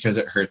bad because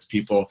it hurts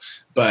people.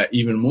 But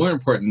even more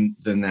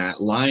important than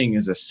that, lying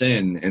is a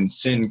sin, and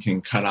sin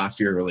can cut off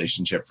your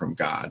relationship from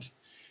God.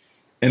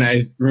 And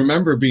I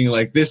remember being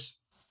like this,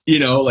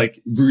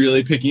 like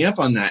really picking up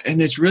on that.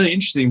 And it's really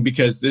interesting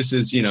because this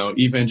is,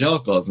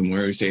 evangelicalism,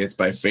 where we say it's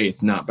by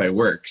faith, not by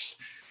works.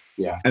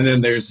 Yeah. And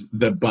then there's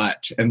the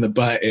but, and the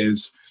but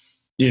is,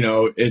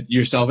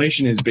 your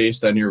salvation is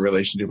based on your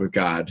relationship with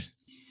God,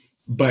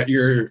 but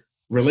your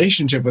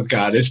relationship with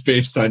God is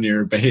based on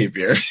your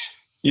behavior.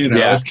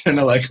 It's kind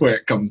of like where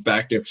it comes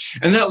back to.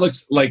 And that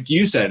looks like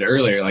you said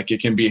earlier, like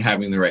it can be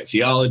having the right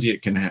theology.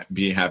 It can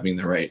be having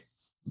the right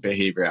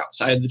behavior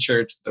outside the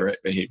church, the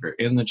right behavior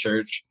in the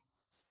church.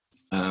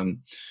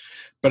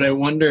 But I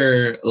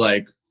wonder,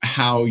 like,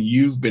 how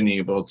you've been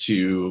able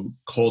to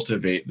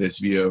cultivate this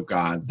view of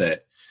God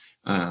that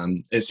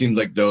it seems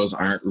like those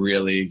aren't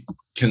really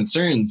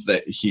concerns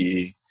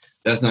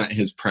that's not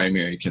his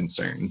primary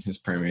concern. His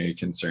primary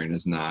concern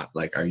is not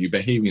like, are you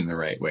behaving the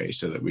right way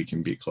so that we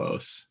can be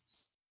close?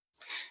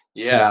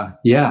 Yeah.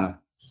 Yeah.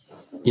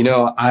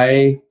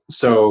 I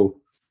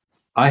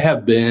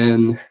have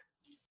been,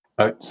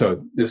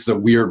 so this is a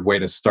weird way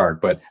to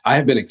start, but I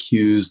have been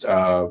accused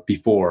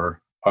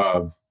before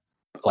of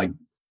like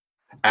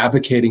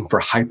advocating for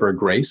hyper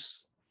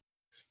grace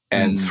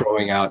and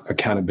throwing out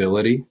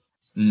accountability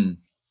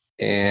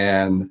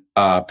and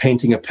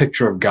painting a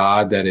picture of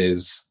God that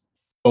is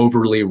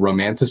overly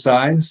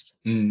romanticized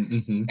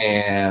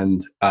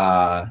and,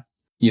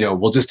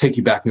 we'll just take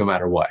you back no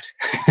matter what.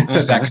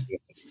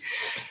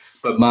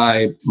 But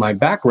my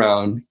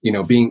background,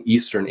 being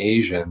Eastern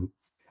Asian,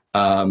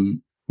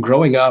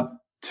 growing up,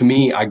 to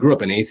me, I grew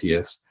up an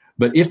atheist,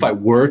 but if I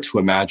were to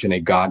imagine a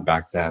God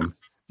back then,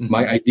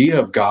 my idea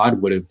of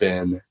God would have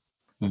been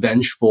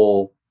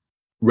vengeful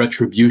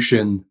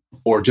retribution,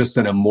 or just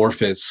an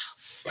amorphous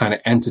kind of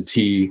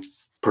entity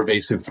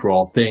pervasive through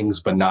all things,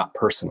 but not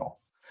personal.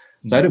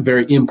 So I had a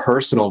very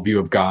impersonal view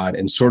of God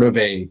and sort of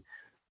a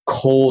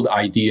cold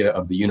idea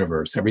of the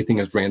universe. Everything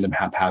is random,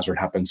 haphazard,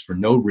 happens for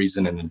no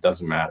reason, and it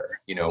doesn't matter.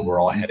 We're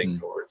all heading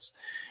towards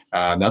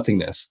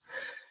nothingness.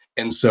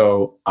 And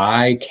so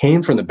I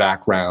came from the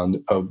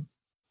background of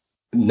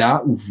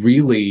not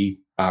really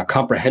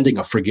comprehending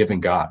a forgiving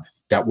God.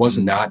 That was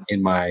not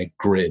in my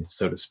grid,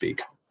 so to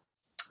speak.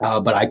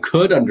 But I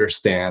could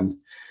understand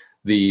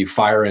the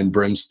fire and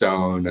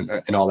brimstone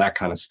and all that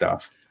kind of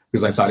stuff,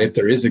 because I thought if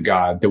there is a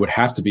God, there would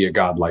have to be a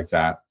God like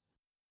that,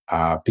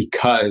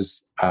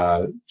 because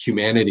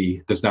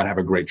humanity does not have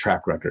a great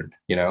track record.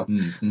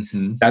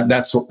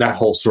 That's that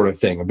whole sort of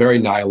thing, a very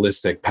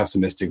nihilistic,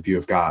 pessimistic view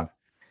of God.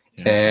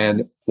 Yeah.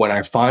 And when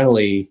I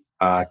finally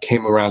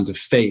came around to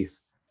faith,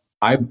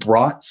 I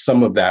brought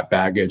some of that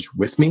baggage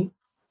with me.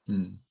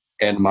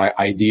 And my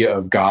idea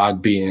of God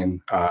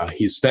being,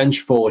 he's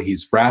vengeful,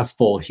 he's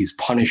wrathful, he's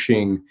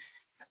punishing,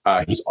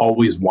 he's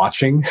always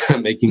watching,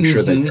 making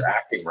sure that you're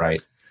acting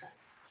right.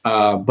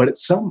 But at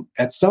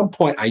some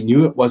point, I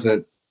knew it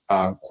wasn't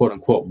quote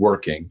unquote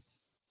working.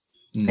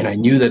 And I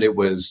knew that it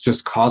was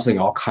just causing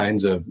all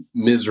kinds of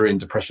misery and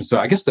depression. So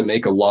I guess to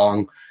make a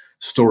long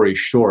story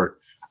short,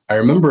 I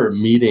remember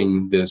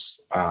meeting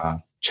this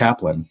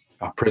chaplain,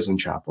 a prison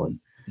chaplain,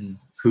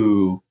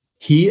 who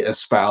he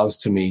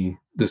espoused to me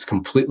this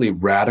completely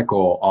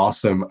radical,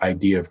 awesome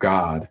idea of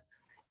God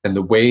and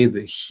the way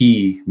that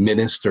he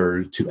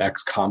ministered to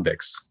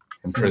ex-convicts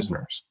and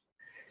prisoners.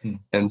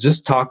 And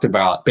just talked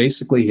about,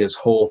 basically his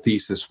whole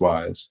thesis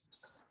was,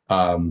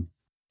 I'm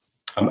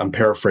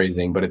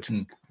paraphrasing, but it's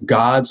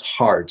God's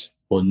heart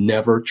will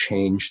never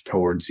change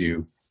towards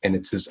you, and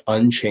it's his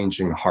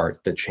unchanging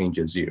heart that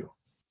changes you,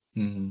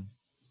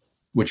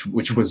 which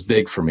was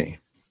big for me,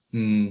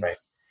 right?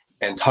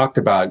 And talked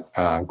about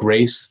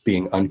grace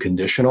being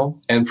unconditional.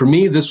 And for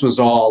me, this was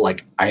all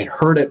like, I had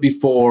heard it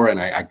before, and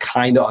I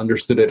kind of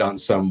understood it on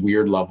some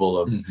weird level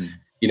of,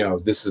 you know,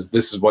 this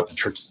is what the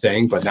church is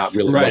saying, but not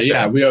really. Right.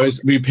 Yeah.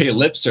 We pay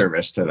lip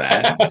service to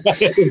that.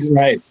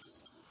 Right.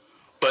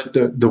 But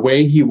the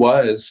way he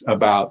was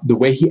about the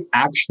way he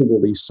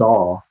actually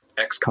saw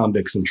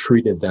ex-convicts and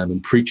treated them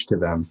and preached to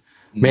them,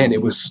 man,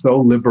 it was so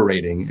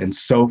liberating and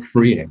so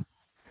freeing.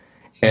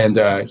 And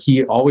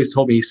he always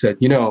told me, he said,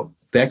 you know,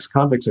 the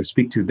ex-convicts I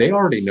speak to, they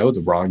already know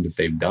the wrong that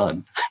they've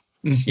done.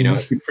 You know,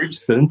 if you preach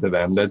sin to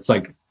them, that's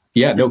like,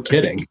 yeah, no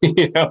kidding.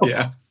 You know,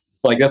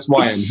 like, that's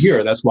why I'm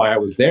here. That's why I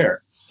was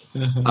there.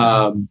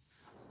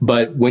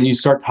 But when you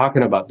start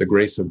talking about the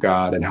grace of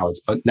God and how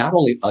it's not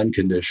only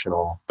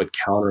unconditional, but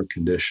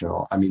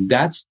counter-conditional, I mean,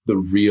 that's the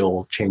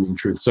real changing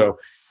truth. So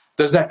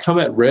does that come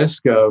at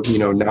risk of, you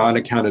know,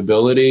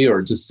 non-accountability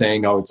or just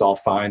saying, oh, it's all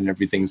fine and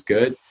everything's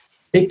good?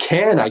 It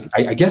can.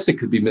 I guess it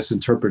could be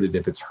misinterpreted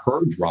if it's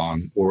heard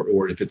wrong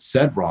or if it's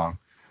said wrong.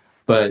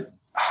 But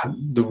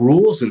the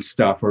rules and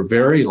stuff are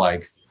very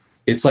like,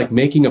 it's like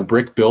making a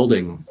brick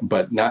building,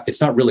 but it's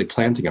not really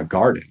planting a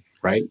garden,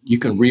 right? You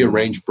can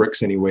rearrange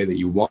bricks any way that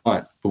you want.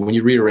 But when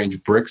you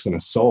rearrange bricks in a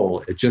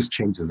soul, it just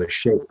changes the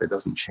shape. It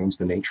doesn't change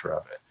the nature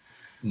of it.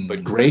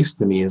 But grace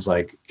to me is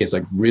like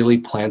really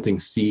planting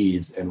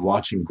seeds and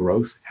watching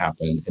growth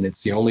happen. And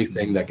it's the only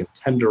thing that can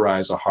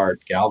tenderize a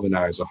heart,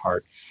 galvanize a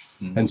heart.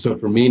 And so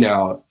for me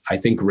now, I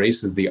think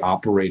grace is the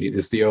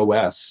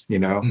OS, you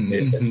know,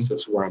 it's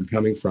just where I'm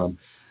coming from.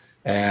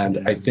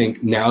 And I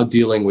think now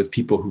dealing with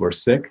people who are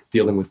sick,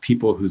 dealing with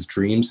people whose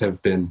dreams have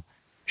been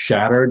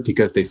shattered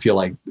because they feel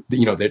like,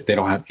 you know, they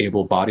don't have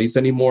able bodies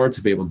anymore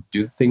to be able to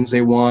do the things they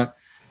want.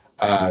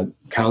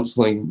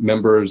 Counseling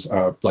members,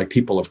 like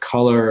people of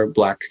color,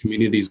 Black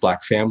communities,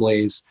 Black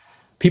families,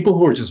 people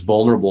who are just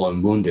vulnerable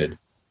and wounded,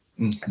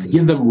 to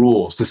give them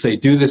rules to say,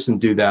 do this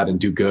and do that and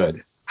do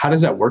good. How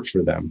does that work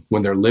for them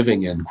when they're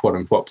living in quote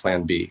unquote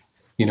plan B?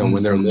 You know,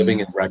 when they're living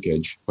in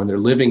wreckage, when they're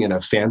living in a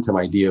phantom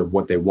idea of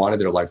what they wanted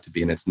their life to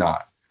be, and it's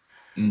not.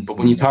 But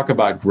when you talk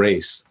about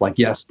grace, like,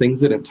 yes, things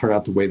didn't turn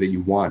out the way that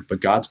you want,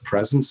 but God's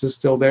presence is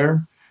still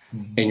there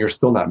and you're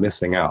still not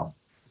missing out,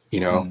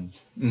 you know?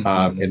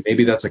 And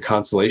maybe that's a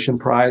consolation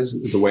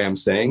prize, the way I'm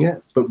saying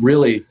it, but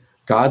really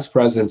God's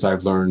presence,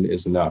 I've learned,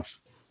 is enough.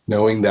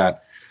 Knowing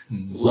that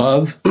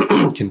love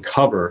can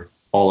cover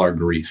all our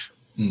grief.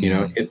 You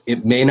know,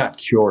 it may not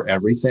cure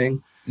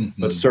everything,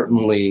 but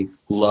certainly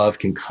love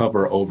can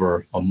cover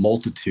over a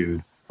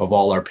multitude of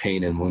all our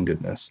pain and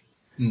woundedness.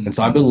 And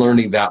so I've been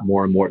learning that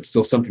more and more. It's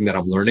still something that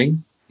I'm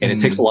learning, and it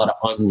takes a lot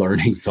of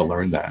unlearning to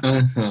learn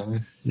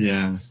that.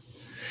 Yeah.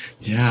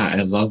 Yeah,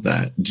 I love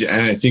that.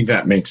 And I think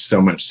that makes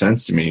so much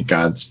sense to me,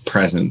 God's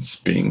presence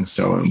being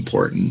so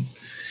important.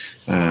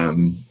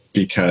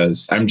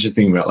 Because I'm just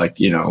thinking about, like,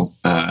 you know,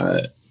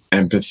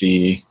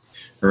 empathy,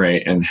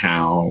 right? And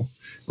how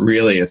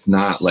really it's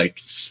not like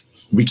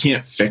we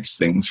can't fix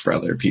things for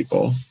other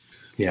people.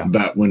 Yeah.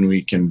 But when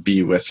we can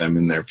be with them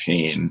in their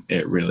pain,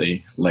 it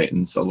really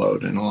lightens the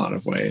load in a lot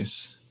of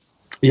ways.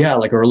 Yeah,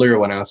 like earlier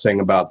when I was saying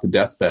about the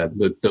deathbed,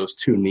 those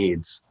two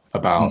needs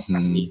about I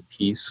need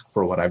peace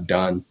for what I've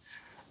done,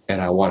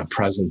 and I want a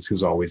presence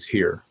who's always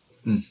here.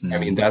 I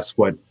mean, that's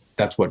what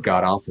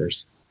God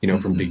offers, you know,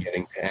 from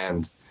beginning to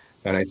end.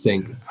 And I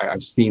think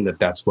I've seen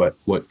that's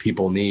what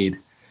people need.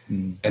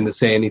 And to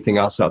say anything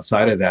else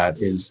outside of that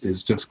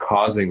is just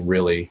causing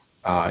really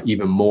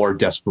even more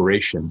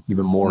desperation,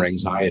 even more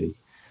anxiety.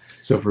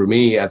 So for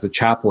me as a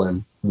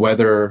chaplain,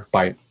 whether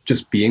by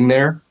just being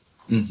there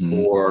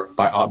or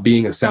by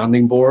being a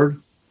sounding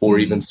board or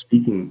even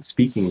speaking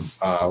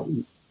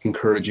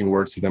encouraging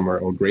words to them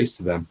or grace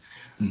to them,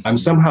 I'm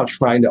somehow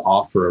trying to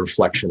offer a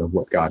reflection of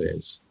what God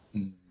is.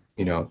 You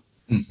know,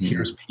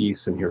 here's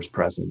peace and here's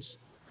presence.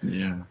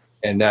 Yeah.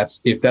 And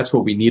if that's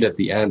what we need at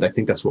the end, I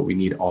think that's what we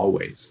need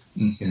always.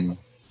 You know?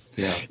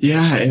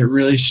 Yeah, it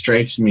really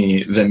strikes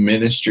me, the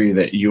ministry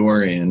that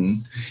you're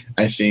in.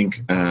 I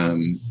think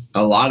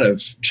a lot of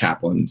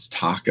chaplains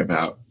talk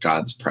about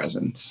God's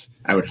presence,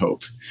 I would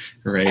hope,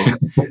 right?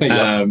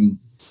 And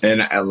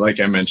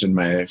like I mentioned,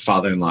 my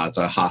father-in-law is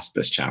a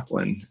hospice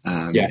chaplain,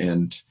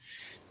 and,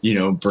 you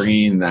know,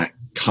 bringing that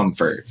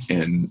comfort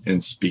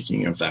and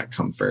speaking of that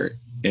comfort.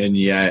 And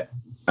yet,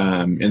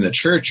 in the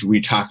church, we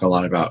talk a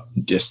lot about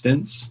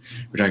distance.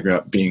 We talk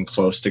about being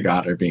close to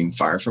God or being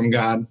far from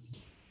God.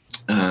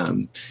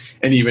 And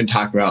even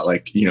talk about,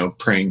 like, you know,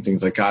 praying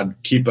things like, God,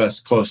 keep us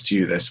close to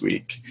you this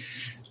week.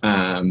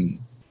 And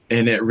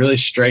And it really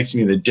strikes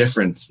me the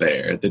difference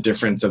there. The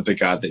difference of the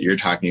God that you're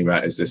talking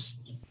about is this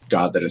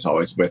God that is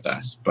always with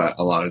us. But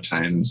a lot of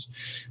times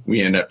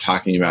we end up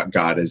talking about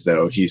God as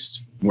though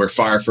we're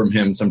far from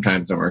him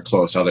sometimes and we're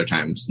close other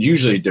times.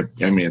 Usually,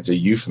 it's a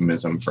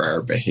euphemism for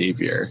our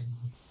behavior.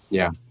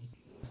 Yeah.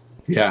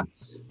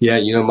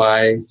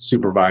 My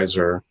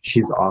supervisor,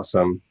 she's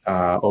awesome,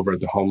 over at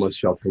the homeless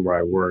shelter where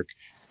I work.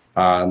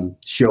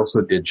 She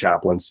also did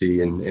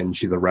chaplaincy and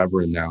she's a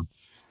reverend now.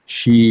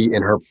 She,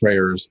 in her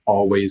prayers,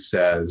 always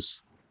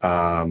says,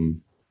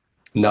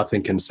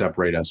 nothing can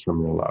separate us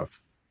from your love.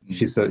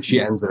 She said,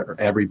 she ends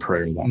every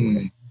prayer that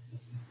way.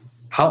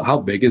 How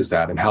big is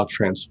that, and how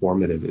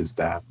transformative is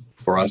that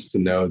for us to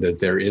know that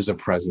there is a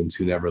presence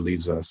who never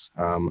leaves us?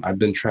 I've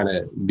been trying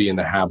to be in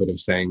the habit of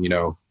saying,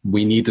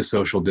 we need the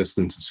social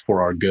distances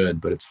for our good,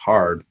 but it's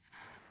hard.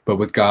 But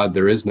with God,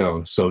 there is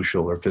no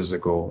social or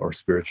physical or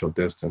spiritual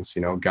distance.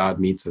 God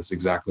meets us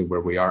exactly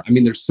where we are.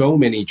 There's so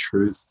many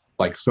truths,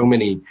 like so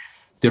many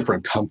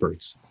different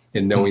comforts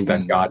in knowing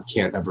that God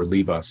can't ever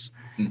leave us.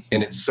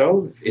 And it's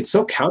so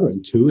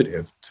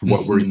counterintuitive to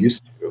what we're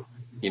used to.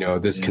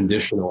 This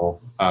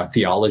conditional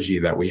theology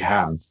that we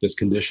have, this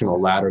conditional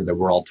ladder that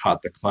we're all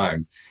taught to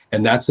climb.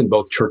 And that's in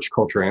both church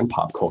culture and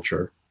pop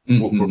culture.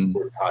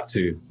 We're taught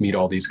to meet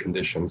all these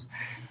conditions.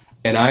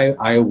 And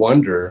I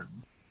wonder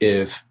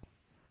if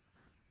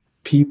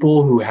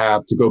people who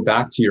have, to go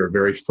back to your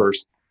very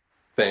first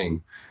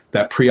thing,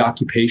 that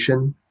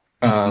preoccupation,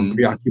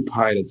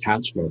 preoccupied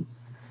attachment,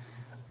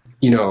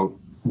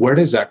 where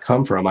does that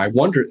come from? I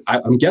wonder,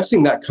 I'm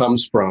guessing that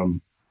comes from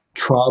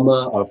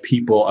trauma of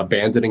people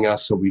abandoning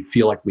us, so we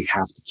feel like we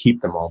have to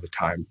keep them all the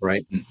time,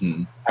 right?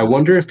 I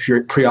wonder if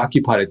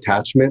preoccupied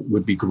attachment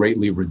would be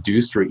greatly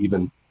reduced or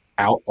even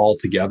out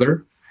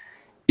altogether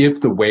if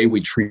the way we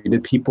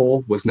treated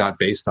people was not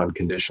based on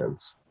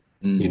conditions.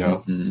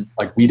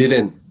 Like we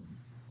didn't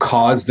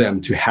cause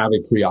them to have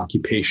a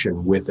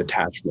preoccupation with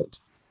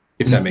attachment,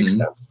 if that makes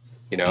sense.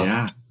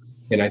 Yeah.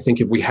 And I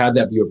think if we had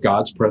that view of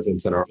God's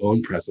presence and our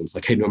own presence,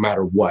 like, hey, no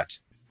matter what,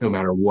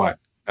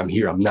 I'm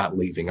here. I'm not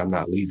leaving.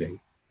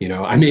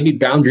 I may need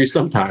boundaries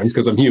sometimes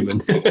because I'm human,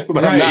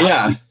 but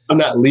I'm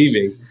not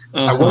leaving.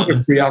 I wonder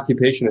if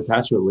preoccupation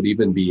attachment would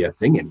even be a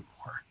thing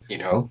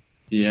anymore,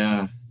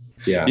 Yeah.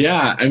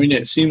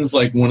 It seems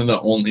like one of the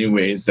only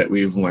ways that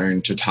we've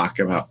learned to talk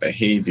about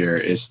behavior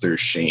is through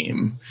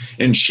shame.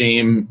 And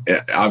shame,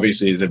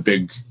 obviously, is a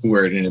big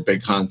word and a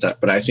big concept,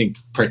 but I think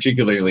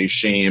particularly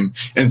shame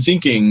and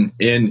thinking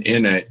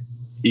in a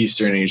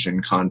Eastern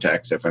Asian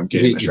context, if I'm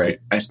getting this right.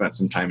 I spent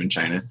some time in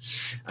China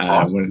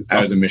when I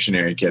was a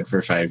missionary kid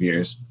for 5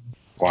 years.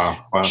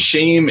 Wow.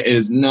 Shame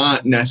is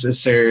not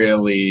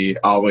necessarily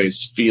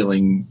always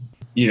feeling,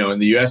 in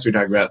the US, we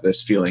talk about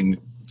this feeling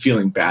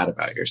bad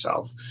about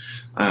yourself.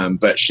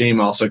 But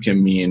shame also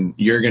can mean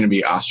you're going to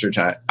be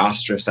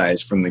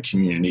ostracized from the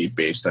community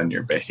based on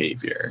your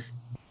behavior.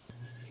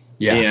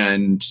 Yeah.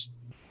 And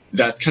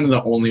that's kind of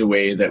the only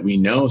way that we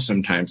know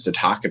sometimes to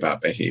talk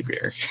about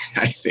behavior,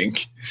 I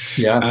think.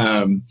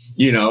 Yeah.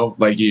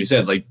 Like you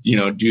said,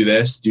 do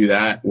this, do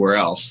that, where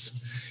else?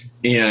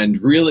 And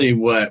really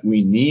what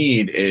we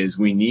need is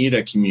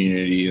a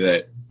community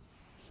that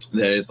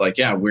is like,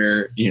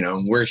 we're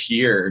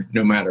here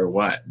no matter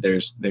what.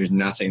 There's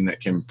nothing that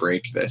can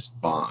break this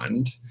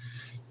bond.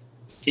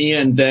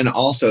 And then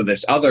also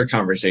this other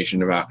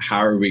conversation about how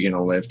are we going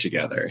to live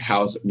together?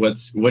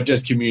 What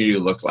does community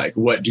look like?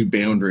 What do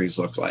boundaries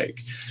look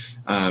like?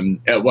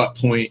 At what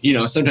point,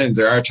 sometimes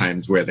there are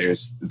times where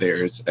there's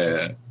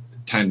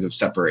times of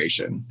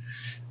separation,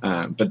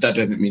 but that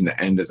doesn't mean the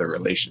end of the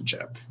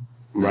relationship.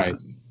 Right.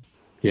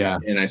 Yeah.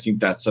 And I think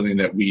that's something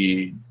that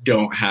we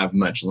don't have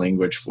much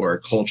language for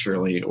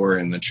culturally or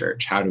in the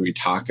church. How do we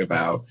talk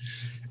about,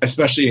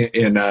 especially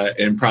in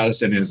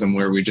Protestantism,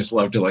 where we just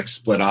love to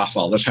split off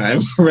all the time,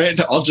 right?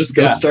 I'll just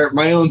go start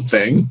my own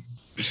thing,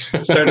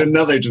 start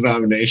another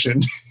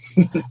denomination.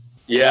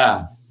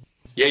 Yeah.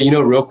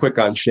 Real quick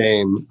on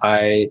shame,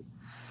 I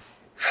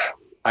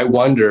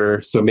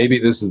wonder, so maybe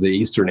this is the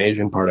Eastern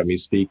Asian part of me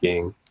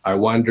speaking. I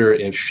wonder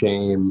if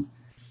shame,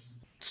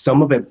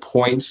 some of it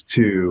points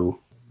to,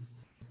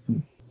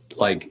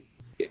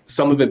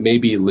 some of it may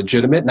be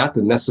legitimate, not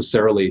the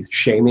necessarily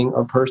shaming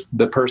of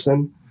the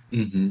person,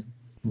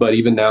 but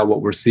even now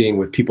what we're seeing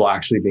with people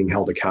actually being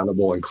held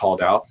accountable and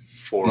called out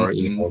for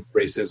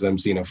racism,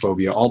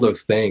 xenophobia, all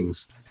those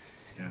things.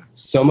 Yeah.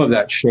 Some of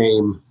that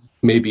shame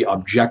may be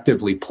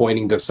objectively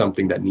pointing to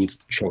something that needs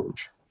to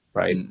change,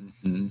 right?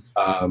 And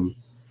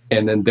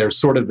then there's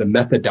sort of the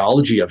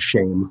methodology of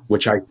shame,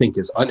 which I think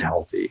is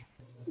unhealthy,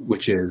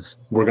 which is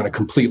we're going to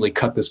completely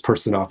cut this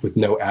person off with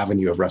no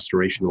avenue of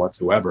restoration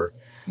whatsoever.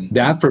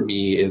 That for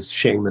me is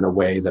shame in a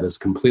way that is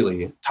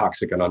completely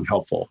toxic and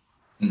unhelpful.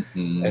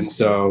 And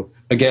so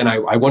again,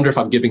 I wonder if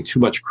I'm giving too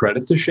much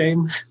credit to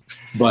shame,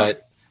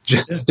 but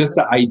just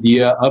the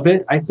idea of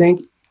it, I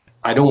think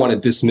I don't want to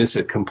dismiss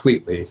it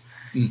completely,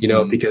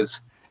 because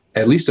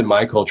at least in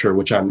my culture,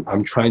 which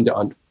I'm trying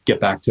to get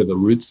back to the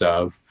roots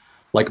of,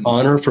 Like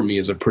honor for me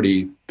is a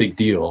pretty big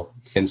deal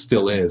and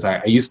still is.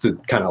 I used to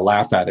kind of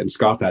laugh at it and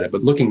scoff at it,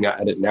 but looking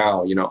at it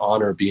now,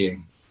 honor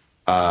being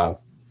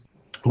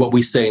what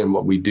we say and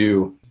what we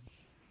do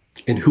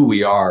and who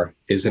we are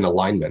is in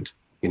alignment,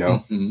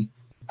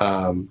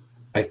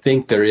 I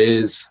think there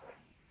is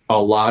a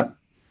lot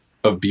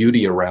of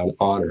beauty around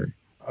honor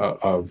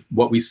of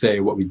what we say,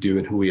 what we do,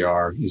 and who we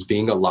are is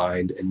being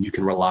aligned, and you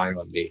can rely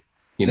on me,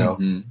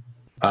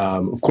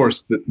 Of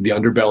course, the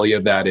underbelly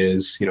of that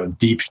is,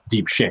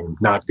 deep shame,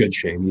 not good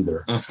shame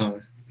either.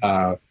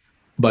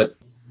 But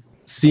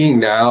seeing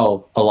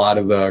now a lot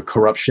of the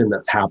corruption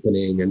that's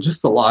happening and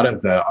just a lot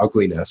of the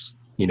ugliness,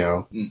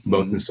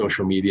 both in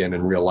social media and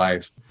in real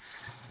life,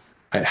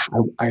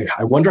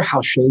 I wonder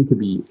how shame could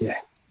be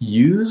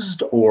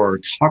used or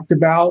talked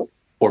about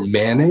or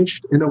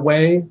managed in a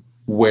way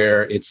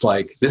where it's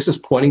like, this is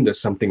pointing to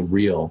something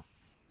real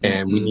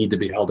and we need to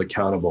be held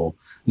accountable,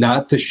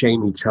 not to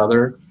shame each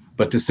other,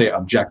 but to say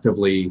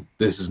objectively,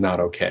 this is not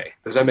okay.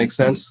 Does that make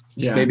sense?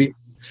 Yeah. Maybe?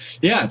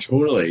 Yeah,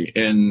 totally.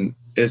 And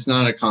it's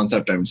not a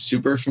concept I'm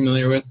super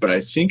familiar with, but I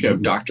think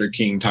of Dr.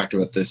 King talked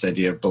about this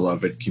idea of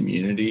beloved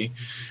community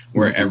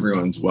where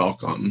everyone's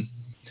welcome.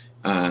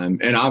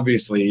 And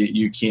obviously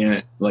you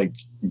can't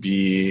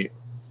be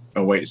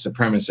a white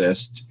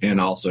supremacist and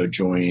also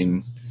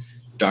join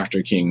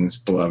Dr. King's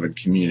beloved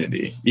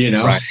community,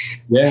 Right.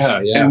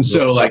 Yeah. And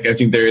so I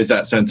think there is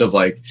that sense of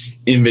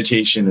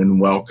invitation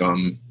and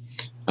welcome.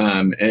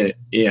 And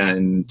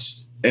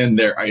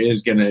there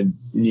is going to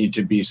need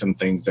to be some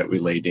things that we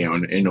lay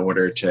down in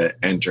order to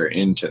enter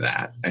into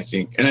that, I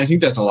think. And I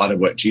think that's a lot of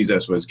what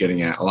Jesus was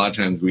getting at. A lot of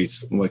times we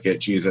look at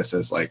Jesus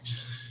as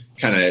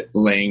kind of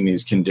laying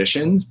these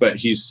conditions, but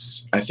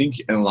he's, I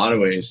think in a lot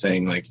of ways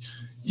saying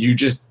you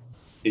just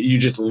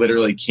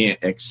literally can't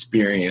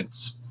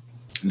experience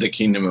the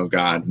kingdom of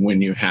God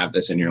when you have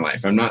this in your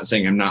life. I'm not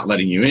saying I'm not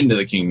letting you into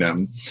the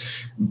kingdom,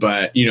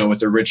 but with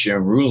the rich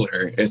young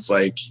ruler, it's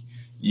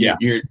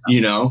you're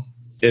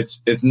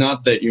it's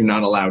not that you're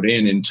not allowed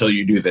in until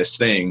you do this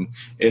thing.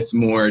 It's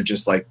more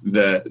just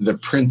the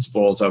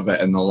principles of it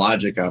and the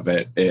logic of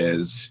it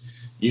is,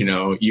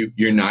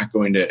 you're not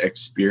going to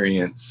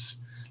experience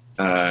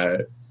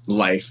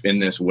life in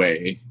this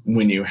way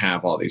when you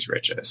have all these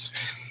riches.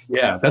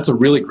 Yeah, that's a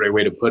really great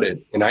way to put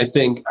it. And I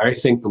think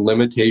the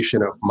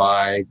limitation of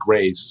my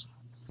grace,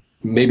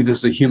 maybe this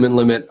is a human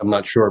limit, I'm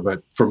not sure,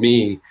 but for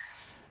me,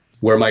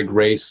 where my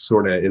grace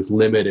sort of is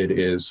limited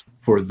is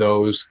for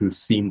those who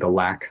seem to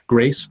lack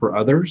grace for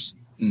others.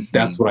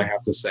 That's what I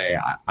have to say.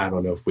 I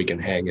don't know if we can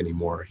hang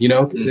anymore.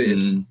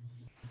 It's,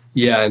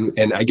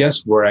 and I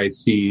guess where I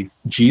see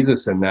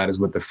Jesus in that is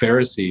with the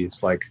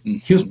Pharisees,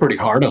 he was pretty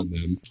hard on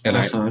them.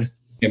 And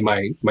and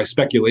my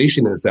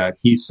speculation is that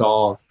he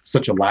saw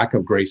such a lack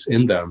of grace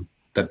in them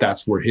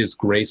that's where his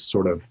grace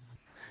sort of,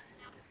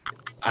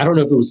 I don't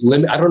know if it was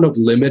limit. I don't know if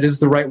limit is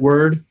the right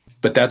word,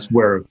 but that's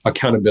where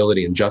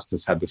accountability and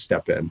justice had to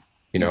step in,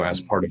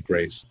 as part of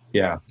grace.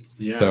 Yeah.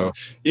 Yeah. So,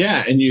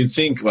 yeah. And you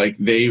think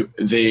they,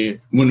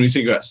 when we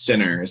think about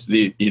sinners,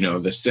 the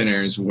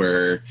sinners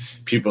were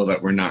people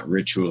that were not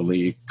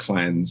ritually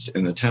cleansed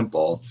in the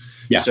temple.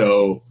 Yeah.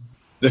 So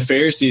the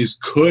Pharisees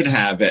could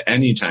have at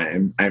any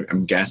time,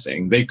 I'm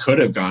guessing, they could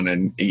have gone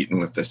and eaten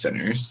with the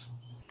sinners.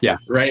 Yeah.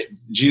 Right.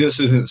 Jesus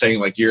isn't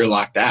saying you're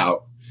locked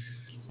out,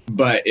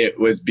 but it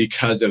was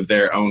because of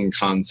their own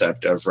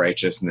concept of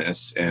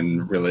righteousness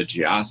and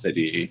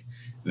religiosity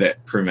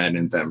that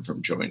prevented them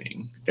from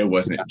joining. It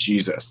wasn't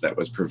Jesus that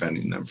was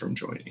preventing them from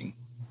joining.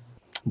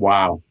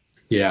 Wow.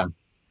 Yeah.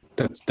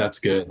 That's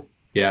good.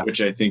 Yeah.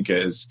 Which I think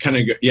is kind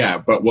of good. Yeah.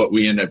 But what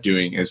we end up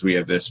doing is we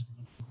have this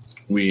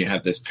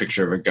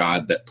picture of a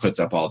God that puts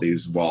up all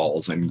these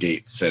walls and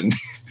gates and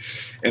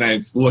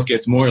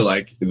it's more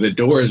like the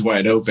door is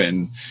wide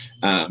open.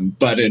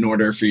 But in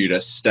order for you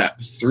to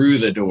step through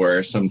the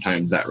door,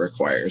 sometimes that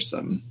requires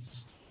some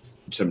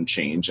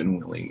change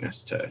and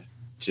willingness to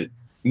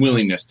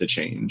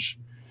change.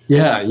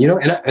 Yeah.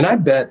 And I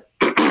bet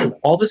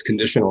all this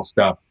conditional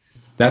stuff,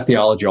 that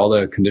theology, all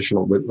the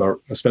conditional,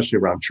 especially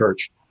around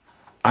church,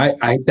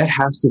 that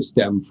has to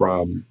stem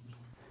from,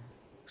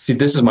 see,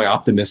 this is my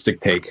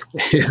optimistic take,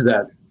 is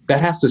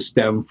that has to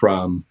stem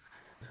from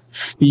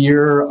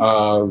fear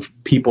of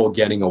people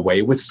getting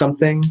away with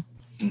something,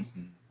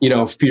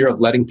 fear of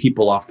letting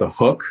people off the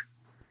hook,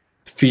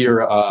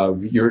 fear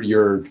of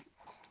you're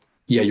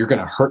going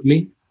to hurt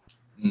me.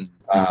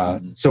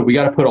 So we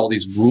got to put all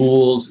these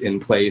rules in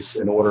place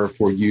in order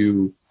for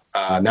you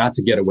not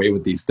to get away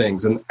with these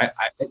things. And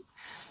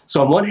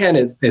so on one hand,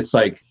 it's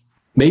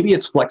maybe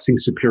it's flexing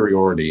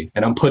superiority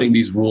and I'm putting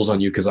these rules on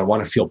you because I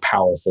want to feel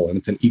powerful and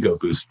it's an ego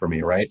boost for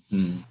me, right?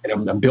 And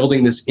I'm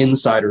building this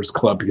insiders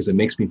club because it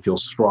makes me feel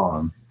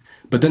strong.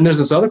 But then there's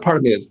this other part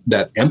of me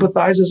that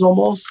empathizes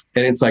almost.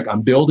 And it's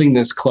I'm building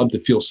this club to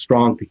feel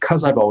strong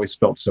because I've always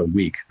felt so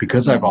weak,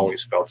 because I've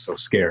always felt so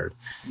scared.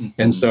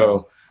 And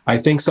so I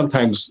think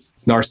sometimes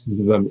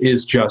narcissism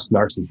is just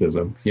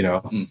narcissism,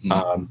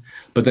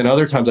 But then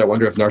other times I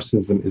wonder if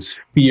narcissism is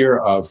fear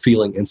of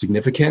feeling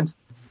insignificant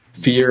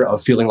fear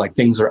of feeling like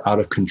things are out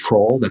of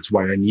control. That's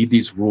why I need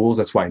these rules.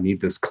 That's why I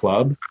need this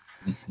club.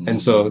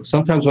 And so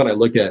sometimes when I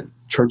look at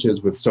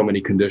churches with so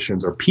many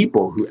conditions or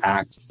people who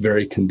act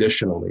very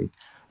conditionally,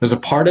 there's a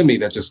part of me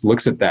that just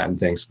looks at that and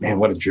thinks, man,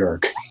 what a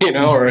jerk,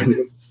 or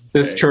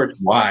this church,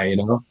 why,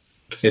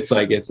 It's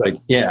like,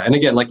 yeah. And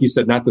again, like you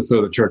said, not to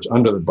throw the church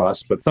under the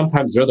bus, but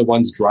sometimes they're the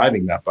ones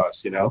driving that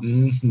bus,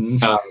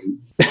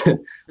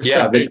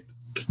 Yeah.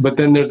 But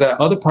then there's that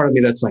other part of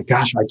me that's like,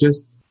 gosh,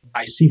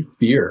 I see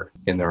fear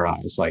in their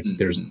eyes. Like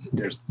there's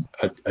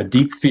a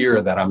deep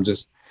fear that I'm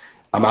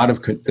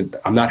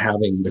not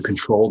having the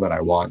control that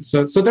I want.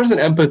 So there's an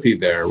empathy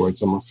there where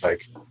it's almost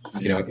like,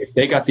 if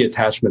they got the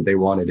attachment they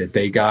wanted, if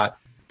they got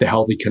the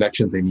healthy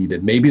connections they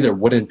needed, maybe there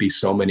wouldn't be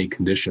so many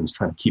conditions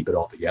trying to keep it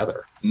all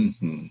together.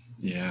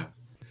 Yeah.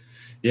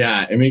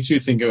 Yeah. It makes me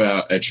think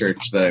about a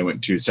church that I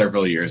went to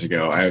several years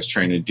ago. I was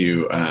trying to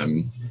do,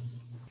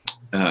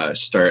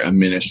 start a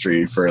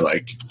ministry for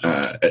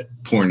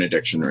porn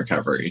addiction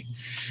recovery.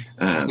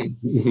 And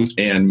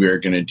we were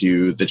going to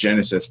do the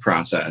Genesis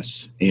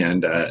process.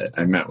 And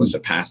I met with the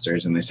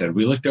pastors and they said,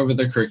 we looked over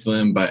the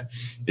curriculum, but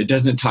it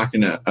doesn't talk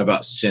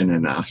about sin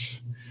enough.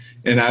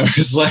 And I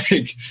was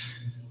like,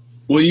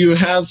 well, you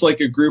have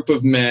a group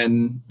of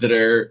men that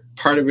are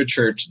part of a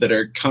church that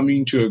are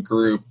coming to a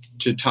group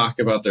to talk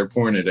about their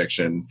porn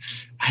addiction.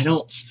 I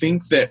don't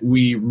think that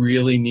we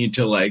really need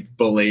to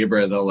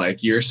belabor the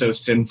you're so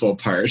sinful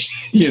part,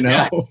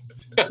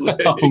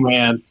 Oh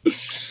man.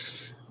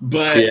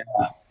 But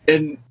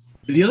and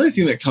the other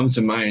thing that comes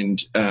to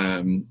mind,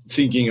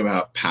 thinking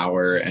about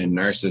power and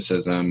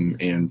narcissism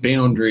and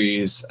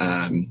boundaries,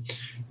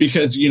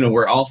 because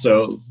we're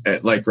also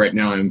right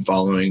now I'm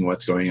following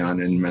what's going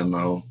on in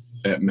Menlo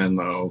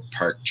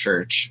Park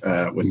Church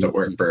with the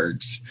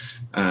Ortbergs.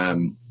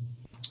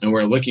 And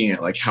we're looking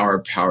at how are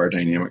power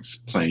dynamics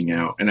playing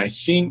out. And I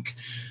think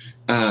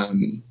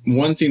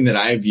one thing that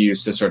I've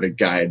used to sort of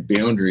guide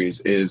boundaries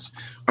is,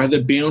 are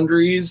the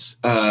boundaries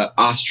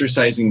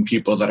ostracizing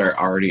people that are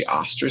already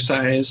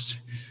ostracized?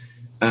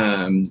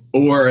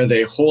 Or are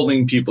they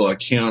holding people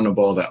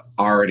accountable that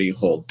already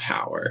hold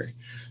power?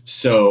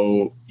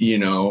 So,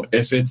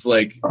 if it's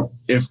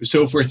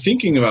if we're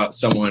thinking about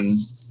someone,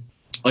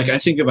 I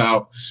think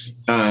about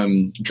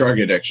drug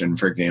addiction,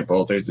 for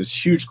example, there's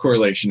this huge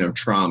correlation of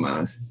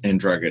trauma and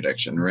drug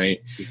addiction,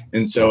 right?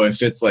 And so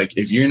if it's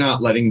if you're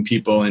not letting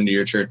people into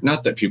your church,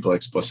 not that people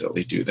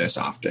explicitly do this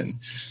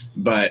often,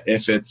 but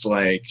if it's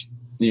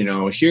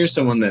here's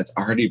someone that's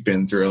already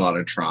been through a lot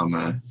of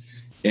trauma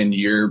and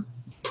you're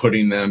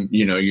putting them,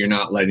 you're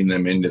not letting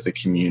them into the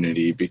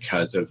community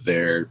because of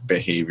their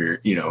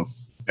behavior,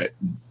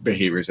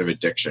 behaviors of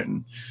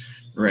addiction.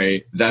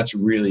 Right. That's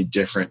really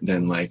different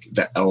than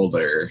the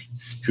elder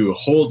who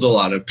holds a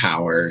lot of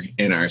power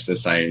in our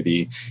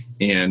society.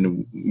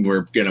 And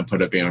we're going to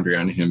put a boundary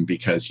on him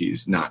because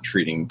he's not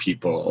treating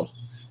people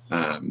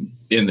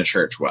in the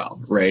church well.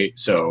 Right.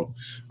 So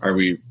I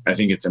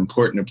think it's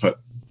important to put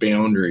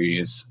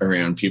boundaries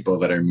around people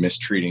that are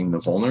mistreating the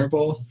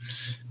vulnerable.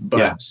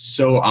 But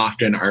so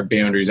often our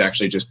boundaries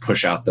actually just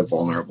push out the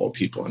vulnerable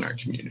people in our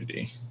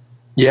community.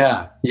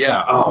 Yeah.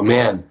 Yeah. Oh,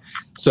 man.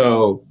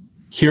 So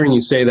hearing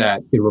you say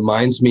that, it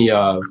reminds me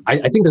of, I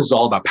think this is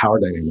all about power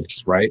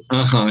dynamics, right?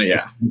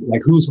 Yeah.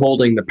 Who's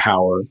holding the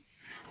power,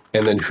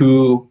 and then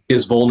who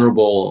is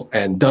vulnerable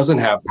and doesn't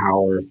have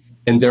power.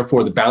 And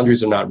therefore the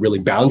boundaries are not really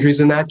boundaries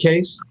in that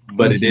case,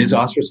 but it is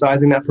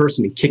ostracizing that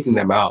person and kicking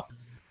them out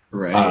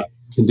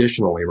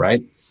conditionally,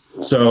 right?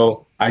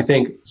 So I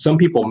think some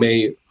people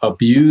may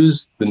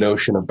abuse the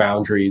notion of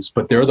boundaries,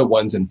 but they're the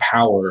ones in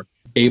power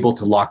able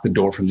to lock the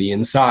door from the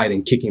inside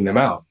and kicking them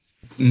out.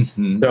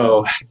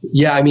 So,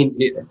 yeah, I mean,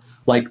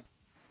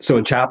 so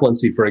in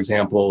chaplaincy, for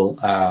example,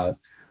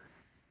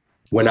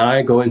 when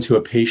I go into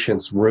a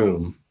patient's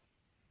room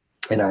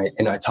and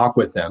I talk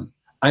with them,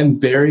 I'm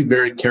very,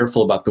 very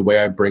careful about the way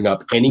I bring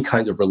up any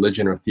kind of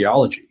religion or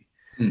theology,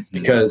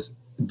 because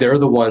they're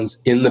the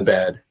ones in the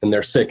bed and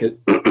they're sick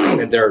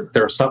and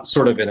they're some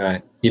sort of in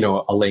a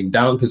laying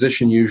down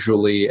position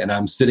usually, and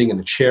I'm sitting in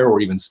a chair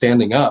or even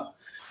standing up.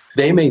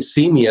 They may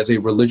see me as a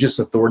religious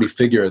authority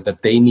figure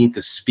that they need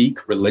to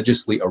speak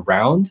religiously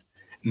around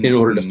in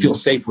order to feel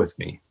safe with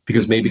me,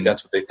 because maybe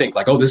that's what they think,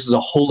 oh, this is a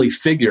holy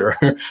figure.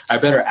 I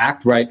better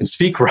act right and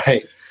speak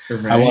right.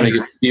 I want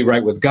to be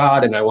right with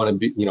God, and I want to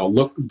be,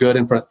 look good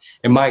in front.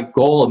 And my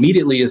goal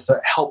immediately is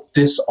to help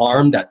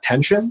disarm that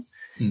tension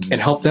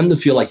and help them to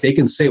feel like they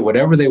can say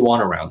whatever they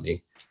want around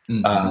me.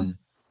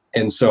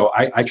 And so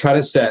I try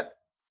to set,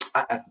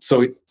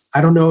 so I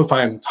don't know if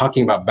I'm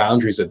talking about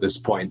boundaries at this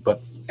point,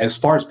 but as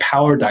far as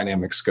power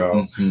dynamics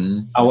go,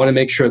 I want to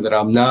make sure that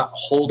I'm not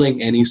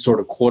holding any sort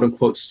of quote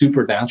unquote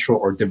supernatural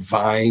or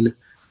divine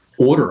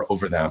order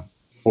over them,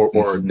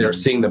 or they're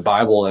seeing the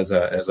Bible as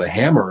a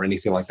hammer or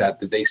anything like that,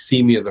 that they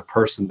see me as a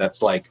person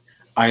that's I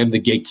am the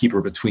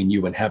gatekeeper between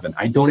you and heaven.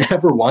 I don't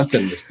ever want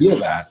them to feel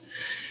that.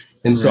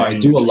 And so I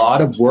do a lot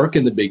of work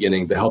in the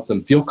beginning to help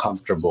them feel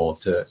comfortable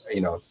to,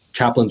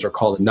 chaplains are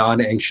called a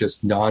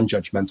non-anxious,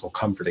 non-judgmental,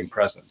 comforting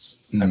presence.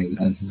 I mean,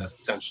 that's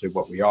essentially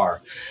what we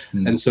are.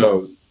 And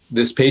so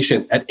this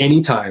patient, at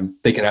any time,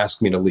 they can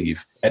ask me to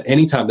leave. At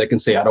any time, they can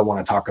say, I don't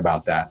want to talk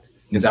about that.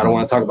 Because I don't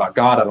want to talk about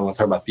God. I don't want to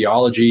talk about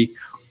theology.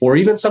 Or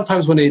even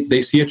sometimes when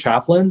they see a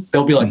chaplain,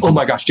 they'll be like, oh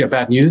my gosh, do you have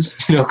bad news?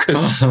 Because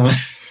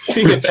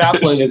seeing a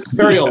chaplain is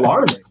very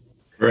alarming.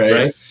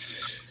 Right?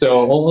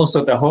 So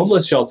also at the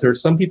homeless shelter,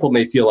 some people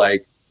may feel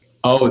like,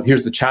 oh,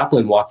 here's the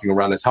chaplain walking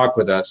around to talk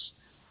with us.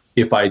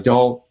 If I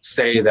don't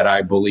say that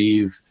I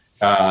believe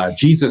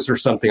Jesus or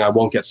something, I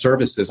won't get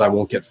services, I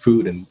won't get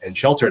food and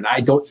shelter. And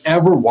I don't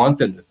ever want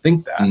them to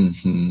think that.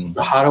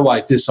 So how do I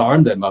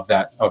disarm them of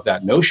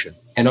that notion?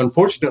 And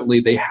unfortunately,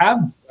 they have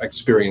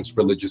experienced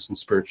religious and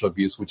spiritual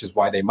abuse, which is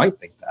why they might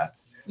think that.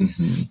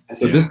 And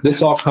so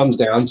this all comes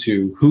down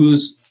to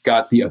who's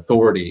got the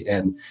authority.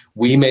 And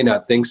we may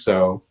not think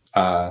so,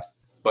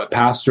 but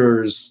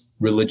pastors,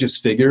 religious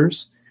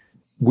figures,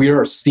 we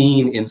are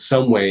seen in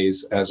some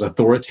ways as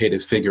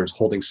authoritative figures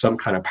holding some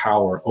kind of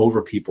power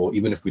over people,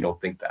 even if we don't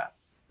think that.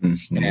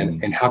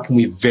 And how can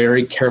we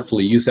very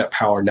carefully use that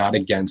power, not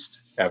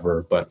against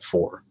ever, but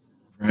for?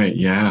 Right.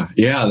 Yeah.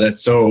 Yeah.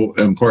 That's so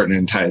important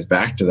and ties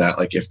back to that.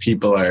 Like if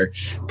people are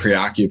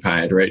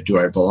preoccupied, right? Do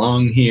I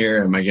belong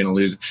here? Am I going to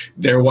lose?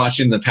 They're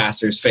watching the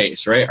pastor's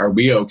face, right? Are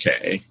we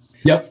okay?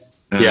 Yep.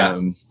 Yeah.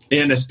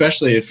 And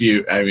especially if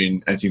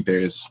I think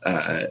there's,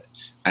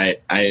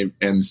 I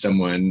am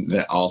someone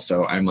that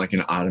also, I'm like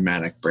an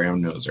automatic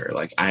brown noser.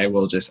 Like I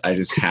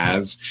just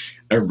have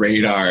a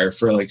radar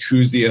for like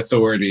who's the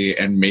authority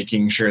and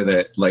making sure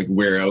that like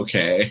we're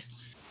okay.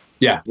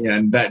 Yeah.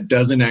 And that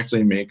doesn't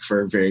actually make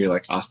for a very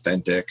like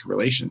authentic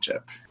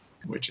relationship,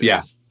 which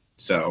is,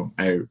 so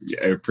I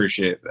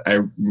appreciate,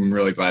 I'm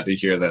really glad to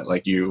hear that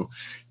like you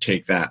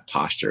take that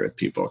posture with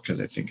people,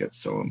 because I think it's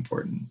so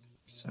important.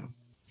 So.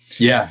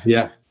 Yeah.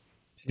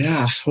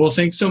 Well,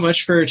 thanks so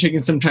much for taking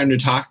some time to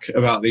talk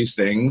about these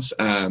things.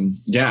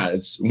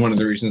 It's one of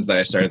the reasons that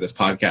I started this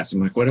podcast.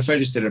 I'm like, what if I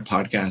just did a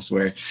podcast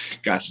where I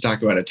got to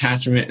talk about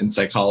attachment and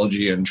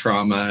psychology and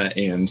trauma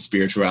and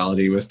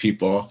spirituality with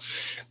people?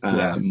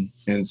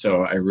 And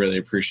so I really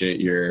appreciate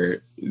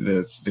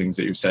the things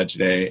that you've said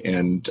today.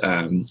 And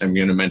I'm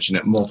going to mention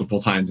it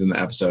multiple times in the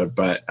episode,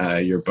 but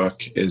your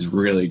book is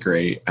really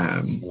great.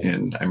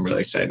 And I'm really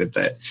excited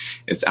that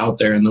it's out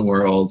there in the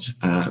world.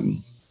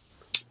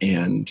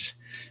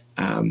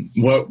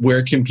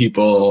 Where can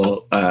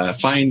people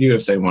find you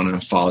if they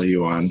want to follow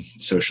you on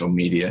social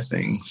media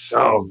things?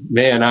 Oh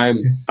man, I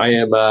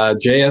am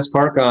J.S.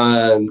 Park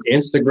on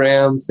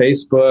Instagram,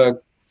 Facebook,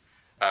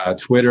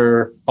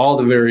 Twitter, all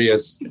the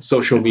various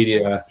social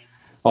media,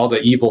 all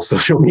the evil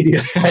social media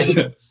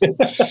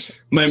sites.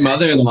 My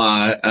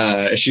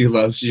mother-in-law, she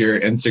loves your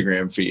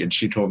Instagram feed.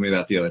 She told me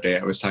that the other day.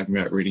 I was talking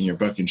about reading your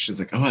book, and she's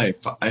like, oh,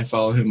 I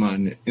follow him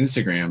on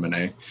Instagram, and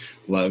I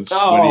love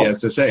what he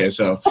has to say.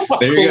 So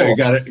there you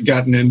go.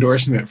 Got an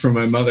endorsement from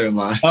my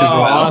mother-in-law as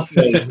well.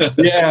 Awesome.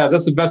 Yeah,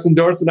 that's the best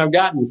endorsement I've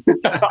gotten.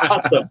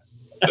 Awesome.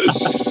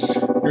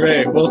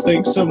 Great. Well,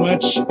 thanks so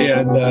much,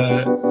 and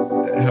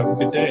have a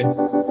good day.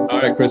 All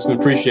right, Chris, we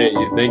appreciate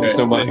you. Thank you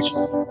so much. Thanks.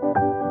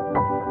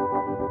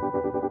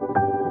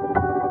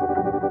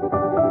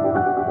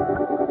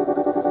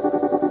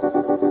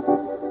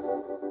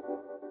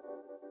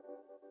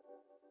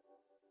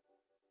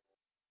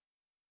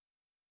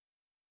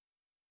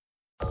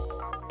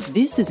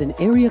 This is an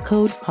Area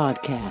Code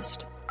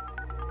Podcast.